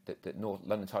there that North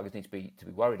London Tigers need to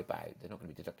be worried about. They're not going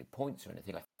to be deducted points or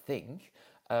anything, I think,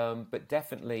 but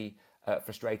definitely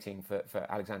frustrating for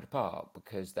Alexandra Park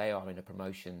because they are in a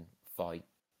promotion fight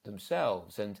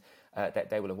themselves, and that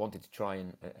they will have wanted to try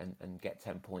and get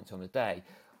 10 points on the day.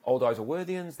 Old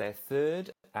Isleworthians, they're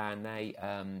third, and they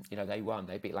won.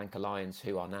 They beat Lanka Lions,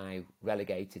 who are now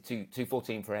relegated to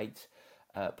 214 for 8.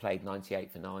 Played 98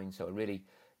 for 9, so a really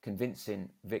convincing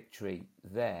victory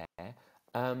there.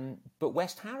 But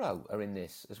West Harrow are in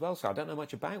this as well, so I don't know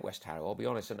much about West Harrow, I'll be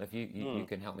honest. I don't know if you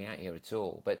can help me out here at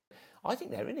all, but I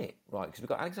think they're in it, right? Because we've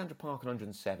got Alexandra Park on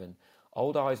 107,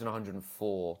 Old Eyes on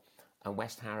 104, and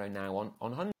West Harrow now on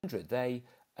 100. They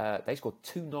scored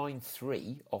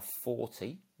 293 off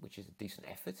 40, which is a decent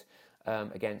effort,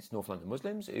 against North London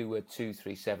Muslims, who were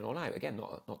 237 all out. Again,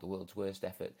 not the world's worst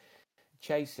effort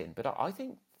chasing, but I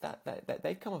think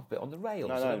they've come up a bit on the rails.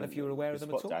 No, I don't know if you were aware of them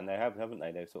at all. Dan, they have, haven't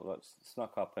they? They've sort of like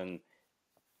snuck up and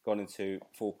gone into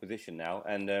full position now.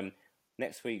 And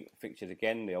next week fixtures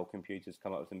again. The old computers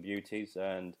come up with some beauties,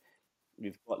 and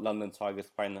we've got London Tigers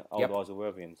playing Old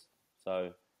Isleworthians.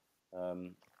 So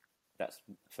that's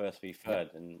first v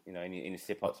third, and any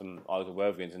slip up some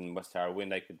Isleworthians and West Harrow win,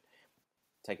 they could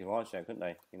take advantage there, couldn't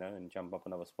they? And jump up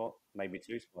another spot, maybe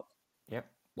 2 spots. Yep.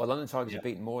 Well, London Tigers have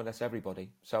beaten more or less everybody,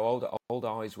 so old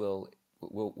eyes will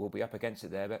be up against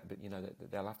it there, but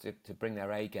they'll have to bring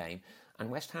their A game. And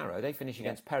West Harrow, they finish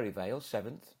against Perivale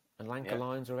 7th, and Lanka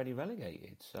Lions already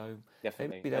relegated. So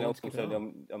definitely. maybe they want to keep an eye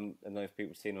on. I don't know if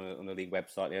people have seen on the league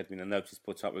website, there has been a notice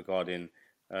put up regarding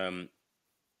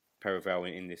Perivale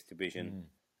in this division,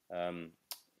 in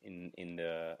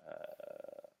the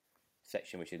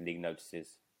section which is league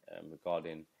notices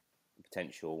regarding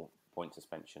potential point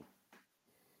suspension.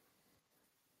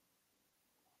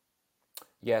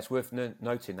 Yeah, it's worth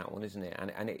noting that one, isn't it?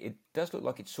 And it does look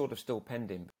like it's sort of still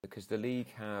pending, because the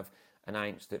league have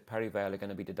announced that Perivale are going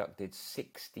to be deducted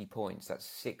 60 points. That's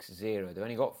 6-0. They've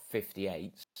only got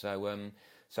 58.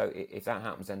 So if that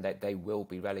happens, then they will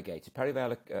be relegated.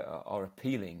 Perivale are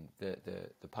appealing the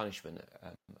punishment,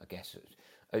 I guess,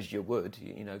 as you would,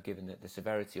 given the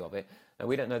severity of it. Now,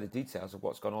 we don't know the details of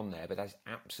what's gone on there, but that's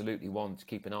absolutely one to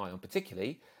keep an eye on,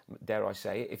 particularly, dare I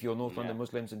say it, if you're North London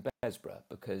Muslims and Besborough,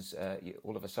 because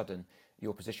all of a sudden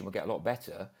your position will get a lot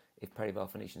better if Perivale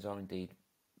Phoenicians are indeed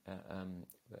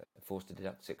forced to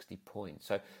deduct 60 points.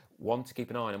 So one to keep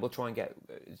an eye on, and we'll try and get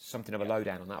something of a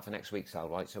lowdown on that for next week, Sal,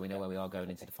 right? So we know where we are going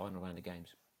into the final round of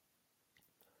games.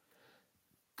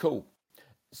 Cool.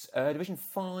 Division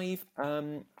 5...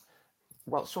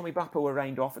 well, Somi Bapa were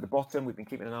rained off at the bottom. We've been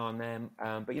keeping an eye on them.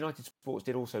 But United Sports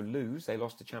did also lose. They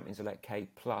lost to Champions Elect K+.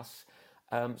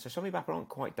 So Somi Bapa aren't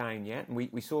quite down yet. And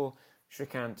we saw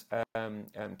Shrikant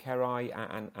Kerai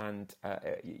and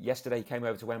yesterday he came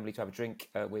over to Wembley to have a drink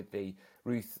with the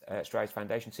Ruth Strauss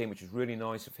Foundation team, which was really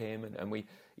nice of him. And we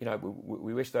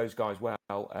wish those guys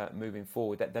well moving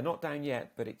forward. They're not down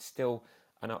yet, but it's still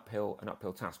an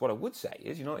uphill task. What I would say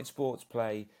is United Sports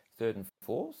play 3rd and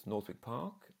 4th, Northwick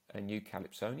Park and New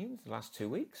Calypsonians the last 2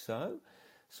 weeks. So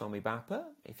Somi Bapa,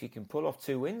 if you can pull off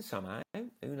 2 wins somehow,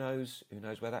 who knows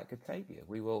where that could take you.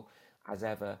 We will, as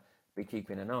ever, be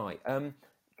keeping an eye.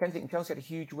 Kensington Chelsea had a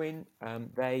huge win.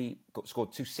 They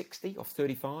scored 260 off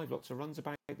 35, lots of runs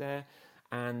about there,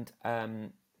 and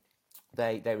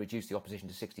they reduced the opposition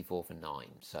to 64 for 9.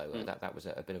 So that was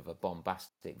a bit of a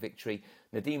bombastic victory.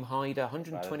 Nadeem Haider,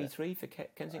 123 for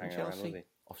Kensington Chelsea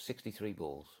off 63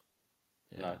 balls.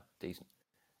 Yeah, no. Decent.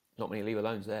 Not many leave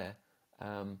alones there.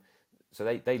 So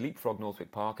they leapfrogged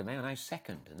Northwick Park, and they are now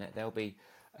 2nd, and they'll be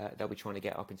trying to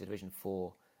get up into Division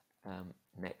 4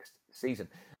 next season.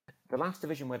 The last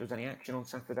division where there was any action on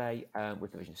Saturday was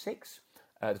Division 6.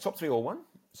 The top 3 all won,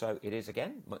 so it is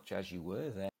again much as you were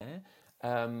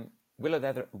there. Willow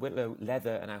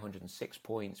Leather are now 106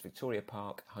 points. Victoria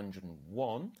Park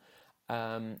 101.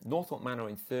 Northolt Manor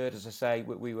in 3rd. As I say,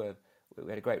 we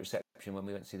had a great reception when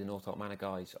we went to see the Northolt Manor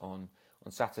guys on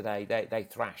Saturday. They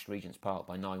thrashed Regent's Park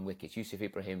by 9 wickets. Yusuf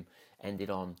Ibrahim ended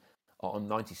on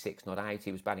 96 not out.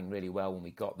 He was batting really well when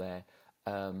we got there.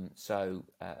 So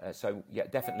yeah,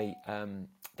 definitely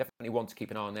one to keep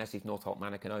an eye on there. See if Northolt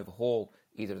Manor can overhaul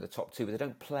either of the top 2, but they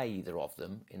don't play either of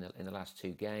them in the last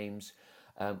 2 games.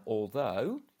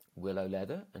 Although Willow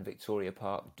Leather and Victoria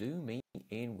Park do meet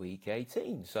in week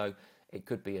 18, so it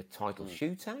could be a title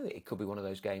shootout. It could be one of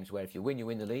those games where if you win, you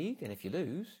win the league, and if you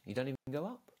lose, you don't even go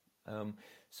up.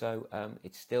 So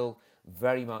it's still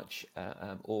very much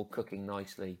all cooking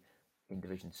nicely in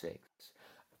Division 6.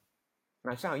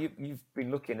 Now, Sal, you've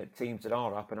been looking at teams that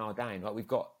are up and are down. Right? We've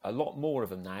got a lot more of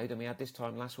them now than we had this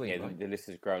time last week. Yeah, right? The list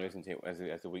has grown, isn't it,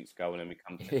 as the weeks go, and then we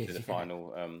come to the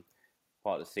final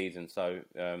part of the season. So,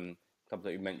 clubs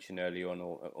that you mentioned earlier on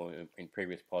or in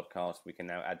previous podcasts, we can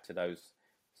now add to those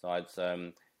sides.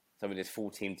 Some of there's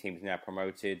 14 teams now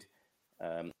promoted.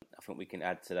 I think we can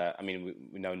add to that. I mean,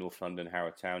 we know North London,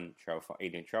 Harrow Town,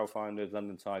 Ealing Trailfinders,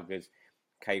 London Tigers,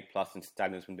 K+ and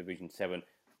Stallions from Division 7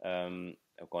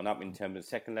 have gone up in terms of the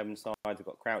second 11 sides. We've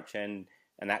got Crouch End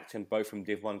and Acton, both from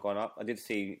Div 1 gone up. I did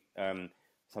see some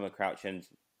of Crouch End's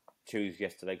choose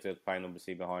yesterday because I was playing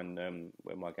obviously behind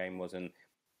where my game was, and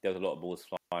there was a lot of balls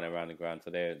flying around the ground. So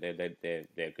they're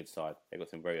a good side. They've got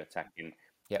some very attacking,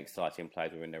 exciting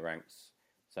players within their ranks.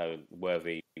 So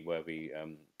worthy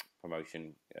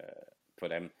promotion for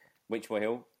them. Winchmore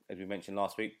Hill, as we mentioned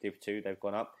last week, Div 2, they've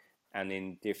gone up. And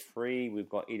in Div 3, we've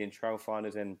got Ealing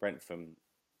Trailfinders and Brentford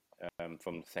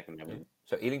from the second level.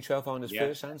 So Ealing Trailfinders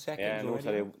first and second. Yeah, and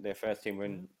also their first team were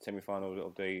in semi-final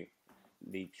of the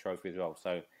league trophy as well.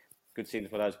 So good season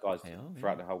for those guys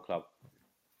throughout the whole club.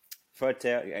 Third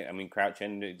tier, I mean, Crouch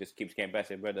End, it just keeps getting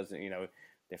better, but doesn't,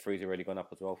 their three's already gone up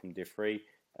as well from Div 3.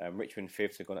 Richmond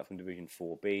fifths have gone up from Division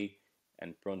 4B,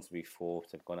 and Bronsby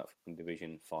fourths have gone up from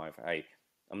Division 5A.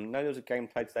 I know there was a game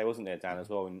played today, wasn't there, Dan, as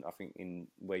well? And I think in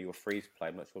where your threes played,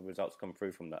 I'm not sure the results come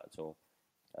through from that at all.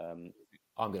 I'm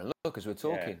going to look as we're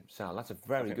talking, Sal. That's a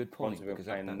very good point because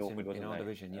that's in our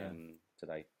division,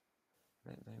 today.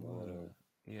 They were,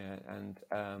 and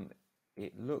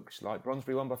it looks like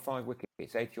Bronsbury won by 5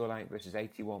 wickets, 80-8 versus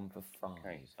 81 for 5.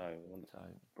 Okay, so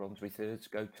Bronsbury thirds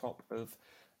go top of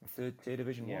the third tier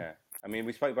Division 1. Yeah, I mean,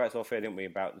 we spoke about it off here, didn't we,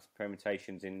 about the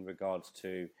permutations in regards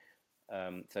to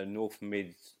so North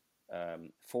Mid's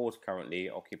fours currently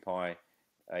occupy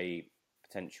a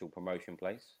potential promotion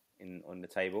place on the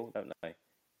table, don't they?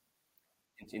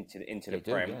 Into the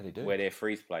Prem, where their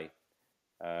freeze play.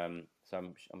 So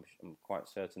I'm quite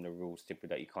certain the rules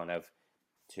stipulate you can't have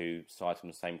 2 sides from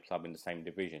the same club in the same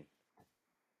division.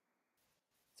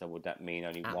 So would that mean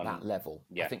only at one that level?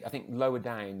 Yeah, I think lower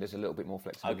down there's a little bit more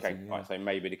flexibility. Okay, right. So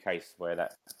maybe the case where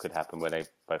that could happen, where they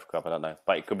both club. I don't know,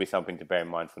 but it could be something to bear in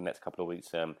mind for the next couple of weeks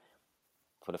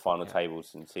for the final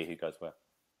tables and see who goes where.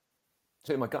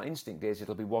 So my gut instinct is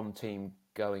it'll be one team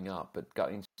going up, but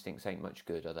gut instincts ain't much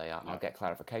good, are they? I'll get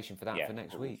clarification for that for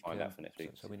next week. Find out for next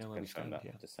week, so we know where we stand.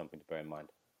 Just something to bear in mind.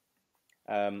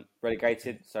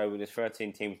 Relegated. So there's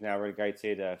 13 teams now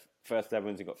relegated. First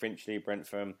 11s have got Finchley,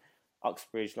 Brentford,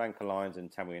 Uxbridge, Lanka Lions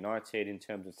and Tamil United. In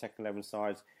terms of second 11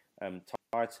 sides,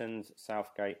 Titans,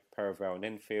 Southgate, Perivale and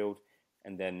Enfield.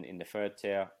 And then in the third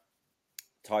tier,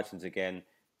 Titans again,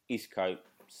 Eastcote,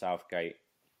 Southgate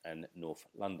and North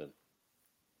London.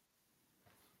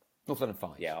 North London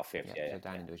 5. Yeah, our fifth. So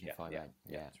down in Division 5A.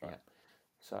 Yeah, that's right.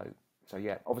 So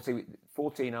obviously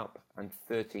 14 up and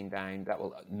 13 down. That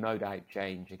will no doubt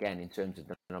change again in terms of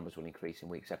the numbers will increase in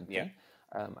week 17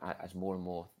 as more and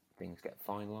more things get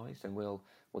finalised, and we'll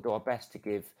do our best to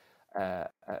give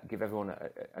everyone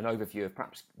an overview of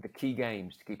perhaps the key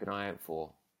games to keep an eye out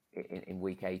for in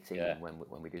week 18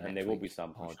 when we do. And there will be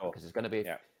some, for sure. Because there's going to be.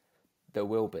 There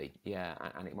will be,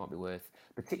 and it might be worth,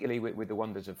 particularly with the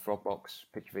wonders of Frogbox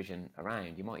Pitch Vision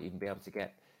around, you might even be able to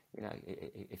get,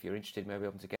 if you're interested, maybe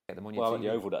able to get them on your TV. Well, at the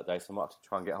Oval that day, so I might have to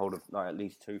try and get hold of at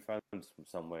least 2 phones from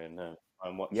somewhere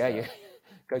and watch.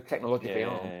 Go technologically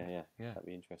armed. Yeah, that'd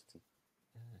be interesting.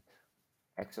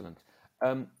 Excellent.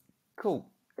 Cool.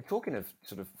 Talking of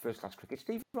sort of first-class cricket,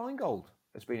 Steve Reingold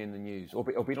has been in the news, or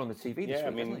been on the TV this week, I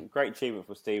mean, great achievement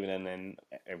for Stephen and then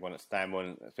everyone at Stanmore,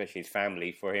 and especially his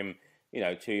family. For him,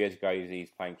 2 years ago, he's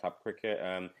playing club cricket,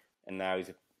 and now he's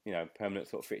a permanent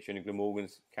sort of fixture in the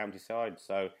Glamorgan's county side.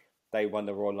 So they won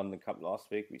the Royal London Cup last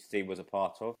week, which Steve was a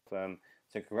part of.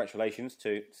 So congratulations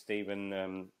to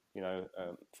Stephen,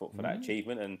 for that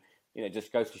achievement. And it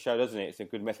just goes to show, doesn't it? It's a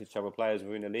good message to other players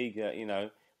within the league.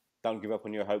 Don't give up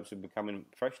on your hopes of becoming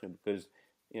professional, because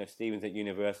Stephen's at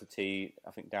university,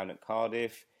 I think down at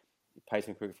Cardiff. He plays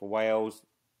some cricket for Wales.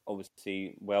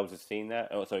 Obviously, Wales has seen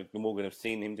that. Also, Glamorgan have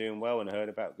seen him doing well and heard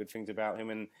about good things about him,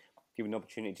 and given an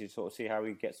opportunity to sort of see how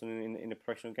he gets on in a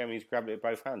professional game. And he's grabbed it with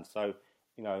both hands. So,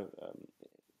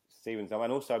 Stephen's done.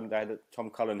 And also, they had Tom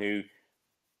Cullen, who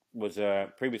was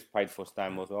previously played for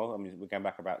Stanmore as well. I mean, we're going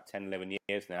back about 10, 11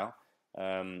 years now.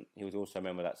 He was also a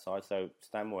member of that side. So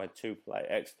Stanmore had 2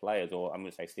 ex-players, or I'm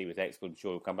going to say Steve was ex, but I'm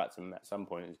sure he'll come back to him at some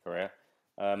point in his career,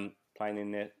 playing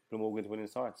in the Glamorgan's winning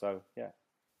side. So, yeah.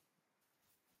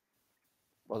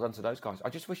 Well done to those guys. I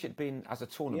just wish it'd been, as a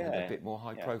tournament, a bit more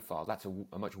high profile. That's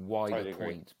a much wider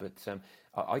point. But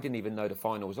I didn't even know the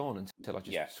final was on until I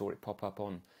just saw it pop up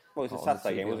on. Well, it's a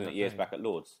Saturday game, wasn't it? Years back at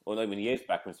Lords. Or not even years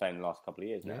back, I'm saying the last couple of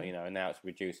years now, and now it's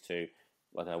reduced to,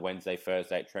 Wednesday,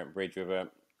 Thursday at Trent Bridge with a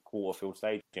Quarterfield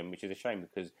Stadium, which is a shame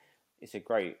because it's a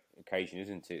great occasion,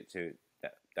 isn't it? To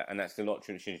that, and that's a lot of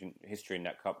tradition, history in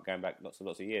that cup going back lots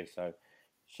of years. So,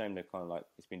 shame they're kind of like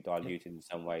it's been diluted in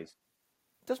some ways.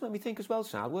 It does make me think as well,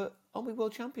 Sal. Aren't we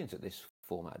world champions at this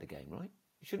format of the game, right?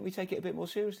 Shouldn't we take it a bit more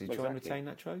seriously to try and retain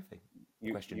that trophy?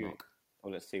 Question mark.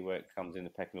 Well, let's see where it comes in the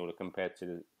pecking order compared to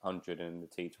the 100 and the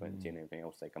T20 and everything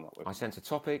else they come up with. I sense a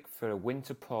topic for a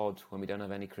winter pod when we don't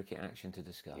have any cricket action to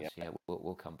discuss.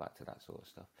 We'll come back to that sort of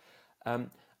stuff.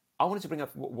 I wanted to bring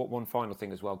up one final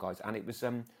thing as well, guys, and it was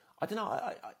I don't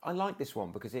know. I like this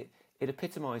one because it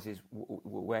epitomises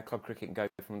where club cricket can go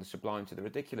from the sublime to the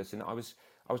ridiculous. And I was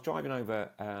driving over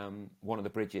one of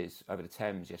the bridges over the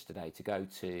Thames yesterday to go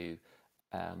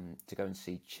and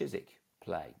see Chiswick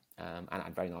play, and I had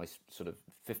a very nice sort of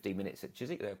 15 minutes at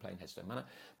Chiswick. They were playing Headstone Manor,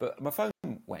 but my phone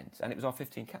went, and it was our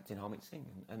 15 captain Harmeet Singh,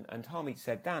 and Harmeet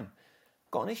said, "Dan,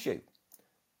 got an issue."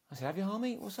 I said, "Have you,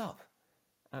 Harmeet? What's up?"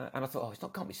 And I thought, oh,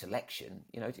 can't be selection.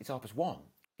 It's half-past 1.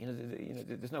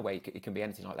 There's no way it can be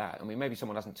anything like that. I mean, maybe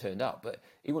someone hasn't turned up, but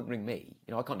he wouldn't ring me.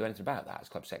 I can't do anything about that as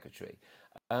club secretary.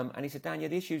 And he said, Dan,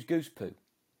 the issue's goose poo.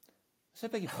 I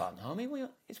said, beg your pardon, Harmy,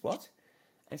 it's what?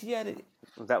 And he said,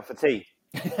 Was that for tea?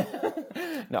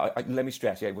 No, let me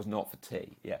stress, it was not for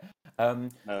tea. Yeah.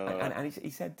 And he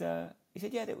said,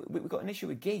 yeah, we've got an issue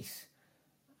with geese.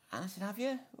 And I said, have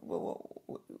you?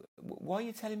 Why are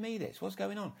you telling me this? What's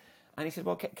going on? And he said,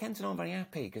 well, Kenton aren't very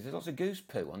happy because there's lots of goose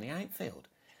poo on the outfield.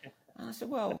 And I said,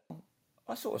 well,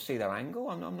 I sort of see their angle.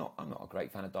 I'm not a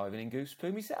great fan of diving in goose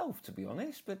poo myself, to be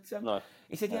honest. But no.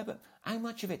 He said, yeah, but how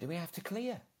much of it do we have to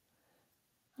clear?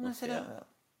 And I said,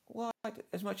 well,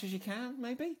 as much as you can,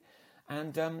 maybe.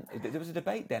 And there was a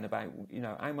debate then about,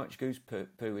 how much goose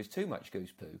poo is too much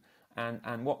goose poo,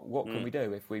 and what can we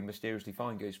do if we mysteriously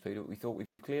find goose poo that we thought we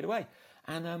cleared away.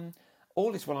 And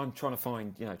all this while I'm trying to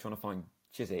find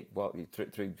Chiswick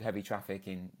through heavy traffic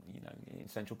in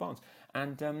central Barnes.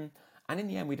 And in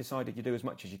the end, we decided you do as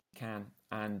much as you can,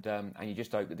 and you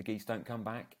just hope that the geese don't come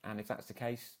back. And if that's the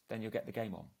case, then you'll get the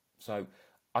game on. So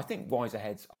I think wiser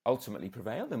heads ultimately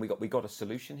prevailed, and we got a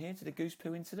solution here to the goose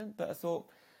poo incident. But I thought,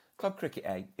 club cricket,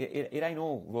 it ain't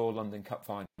all Royal London Cup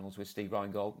finals with Steve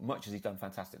Reingold, much as he's done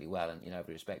fantastically well, and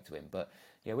every respect to him. But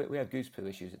yeah, we have goose poo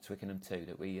issues at Twickenham too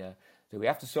that we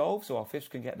have to solve so our fifths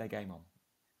can get their game on.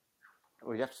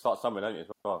 Well, you have to start somewhere, don't you, as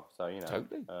well? So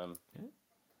totally. Yeah.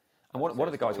 And one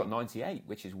of the guys got 98,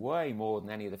 which is way more than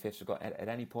any of the fifths have got at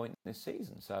any point this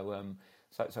season. So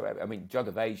I mean, jug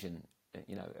evasion,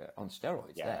 on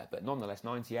steroids there, but nonetheless,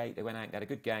 98. They went out, they had a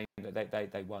good game.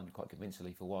 They won quite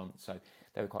convincingly for once, so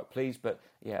they were quite pleased. But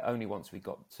yeah, only once we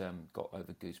got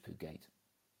over Goose Poo Gate.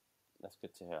 That's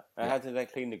good to hear. How did they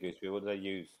clean the goose poo? What did they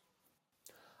use?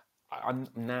 I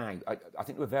think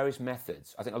there were various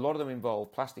methods. I think a lot of them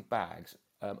involve plastic bags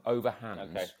over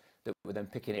hands that were then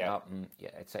picking it up, and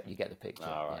you get the picture.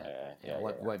 Oh, right, yeah.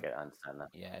 I understand that.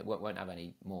 Yeah, it won't have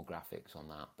any more graphics on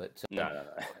that, but no.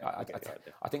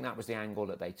 I think that was the angle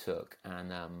that they took,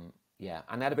 and and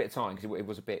they had a bit of time because it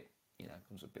was a bit, it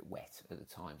was a bit wet at the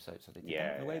time, so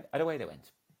they away they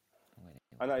went.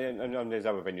 I know there's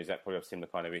other venues that probably have similar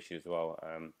kind of issues as well.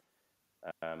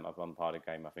 I've run part of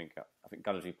the game. I think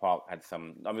Gunnersbury Park had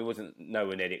some. I mean, it wasn't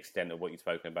nowhere near the extent of what you've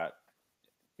spoken about,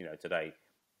 today,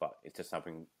 but it's just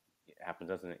something. It happens,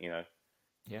 doesn't it?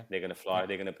 Yeah. They're going to fly. Yeah.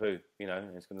 They're going to poo.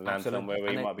 It's going to land somewhere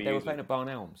where you might be. They were playing at Barn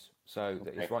Elms, so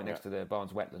it's right next to the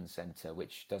Barnes Wetlands Centre,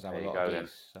 which does have a lot of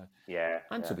geese. So. Yeah.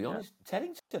 And to be honest,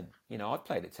 Teddington. I've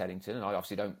played at Teddington, and I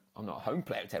obviously don't. I'm not a home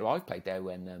player at Teddington. I've played there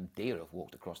when deer have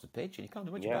walked across the pitch, and you can't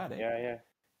do much about it.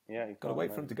 Yeah. You've got to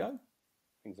wait for them to go.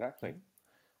 Exactly.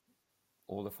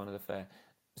 All the fun of the fair.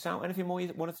 Sal, anything more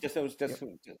you wanted to...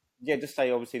 Just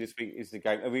say, obviously, this week is the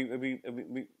game.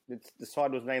 The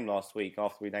side was named last week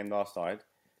after we named our side.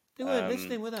 They weren't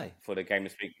listening, were they? For the game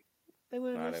this week. They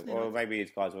weren't listening. Well, maybe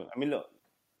these guys weren't. I mean, look,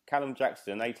 Callum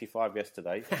Jackson, 85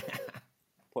 yesterday.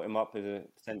 Put him up as a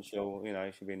potential, he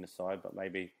should be in the side, but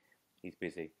maybe he's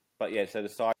busy. But yeah, so the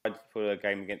side for the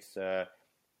game against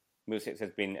Middlesex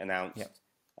has been announced. Yep.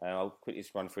 I'll quickly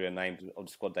just run through the names of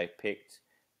the squad they picked.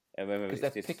 Because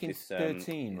they're picking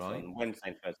 13, right? On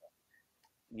Wednesday and Thursday.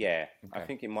 Yeah, okay. I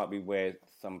think it might be where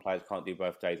some players can't do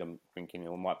both days. I'm thinking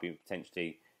it might be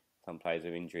potentially some players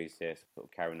with injuries there, sort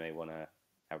of carrying they want to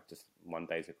have just 1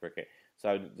 day of cricket.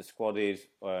 So the squad is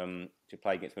to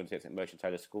play against Middlesex at Merchant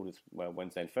Taylor School this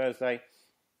Wednesday and Thursday.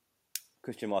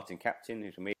 Christian Martin, captain,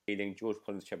 who's from Ealing. George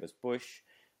Collins, Shepherd's Bush,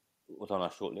 was on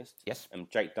our shortlist. Yes.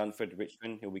 Jake Dunford,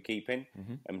 Richmond, he'll be keeping.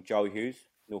 Joe Hughes,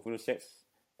 North Middlesex.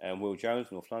 Will Jones,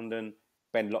 North London.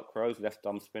 Ben Lockrose, left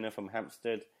arm spinner from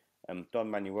Hampstead. Don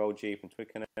Manuel G from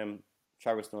Twickenham.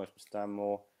 Travis Norris from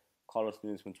Stanmore. Carlos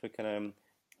Nunes from Twickenham.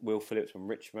 Will Phillips from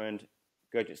Richmond.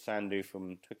 Gurjit Sandhu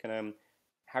from Twickenham.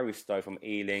 Harry Stowe from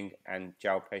Ealing. And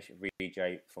Jalpesh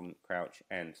Vijay from Crouch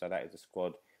End. So that is the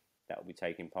squad that will be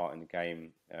taking part in the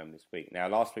game this week. Now,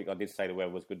 last week I did say the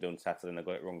weather was good on Saturday and I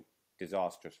got it wrong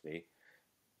disastrously.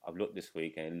 I've looked this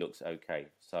week and it looks okay.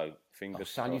 So fingers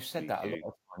crossed. Sam, you've said that a lot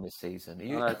of time this season. I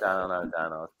know, Dan.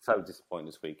 I was so disappointed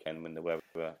this weekend when the weather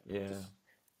just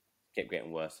kept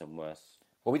getting worse and worse.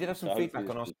 Well, we did have some feedback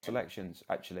on our selections,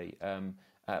 actually.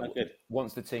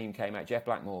 Once the team came out, Jeff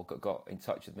Blackmore got in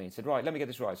touch with me and said, right, let me get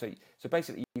this right. So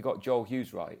basically, you got Joel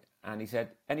Hughes right. And he said,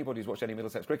 anybody who's watched any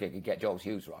Middlesex cricket could get Joel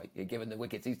Hughes right. Given the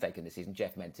wickets he's taken this season,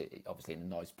 Jeff meant it, obviously, in a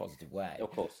nice, positive way.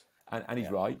 Of course. And he's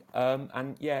right.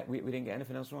 We didn't get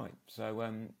anything else right.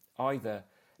 So either,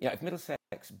 if Middlesex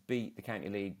beat the County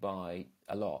League by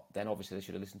a lot, then obviously they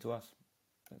should have listened to us.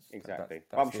 Exactly.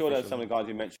 I'm sure that some of the guys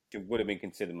you mentioned would have been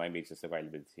considered. Maybe it's just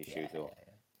availability issues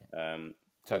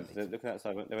Totally. Looking at that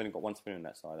side, they've only got one spinner on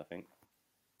that side, I think,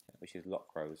 which is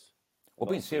Lockrows. Well,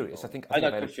 being serious, I think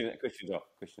know Christian's off.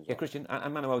 Yeah, Christian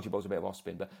and Manuel Gibol's a bit of off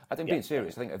spin, but I think being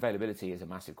serious, I think availability is a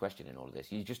massive question in all of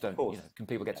this. You just don't, can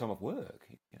people get time off work?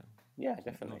 Yeah,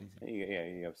 definitely.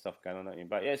 You have stuff going on, don't you?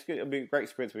 But yeah, it's good. It'll be a great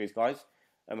experience for these guys.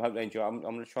 I hope they enjoy. I'm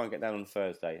going to try and get down on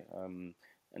Thursday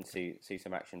and see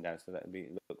some action down. So that'll be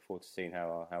look forward to seeing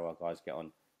how our guys get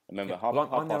on. Remember,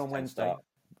 I'm there on Wednesday.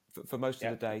 For most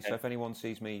of the day, okay. So if anyone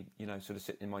sees me, sort of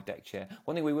sitting in my deck chair,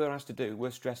 one thing we were asked to do, we're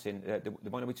stressing there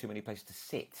might not be too many places to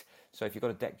sit. So if you've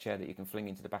got a deck chair that you can fling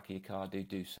into the back of your car,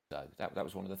 do so. That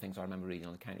was one of the things I remember reading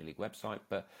on the County League website.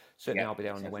 But certainly I'll be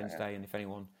there on the Wednesday, and if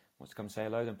anyone wants to come say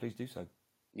hello, then please do so.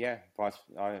 Yeah,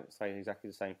 I say exactly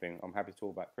the same thing. I'm happy to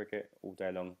talk about cricket all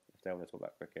day long if they want to talk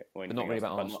about cricket. But not really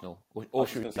about Arsenal or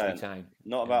Shrewsbury Town.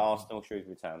 Not about Arsenal or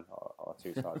Shrewsbury Town, our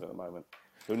two sides at the moment.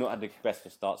 We've not had the best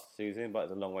of starts to the season, but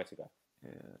there's a long way to go.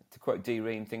 Yeah. To quote D.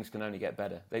 Ream, things can only get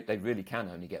better. They really can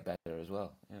only get better as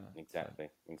well. Exactly.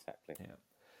 Yeah.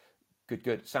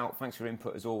 Good. Sal, thanks for your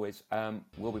input as always.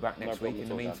 We'll be back next week. In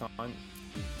the meantime,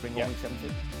 bring on week 17.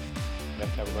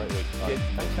 Let's have a great week.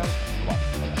 Thanks, Sal.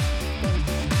 Bye.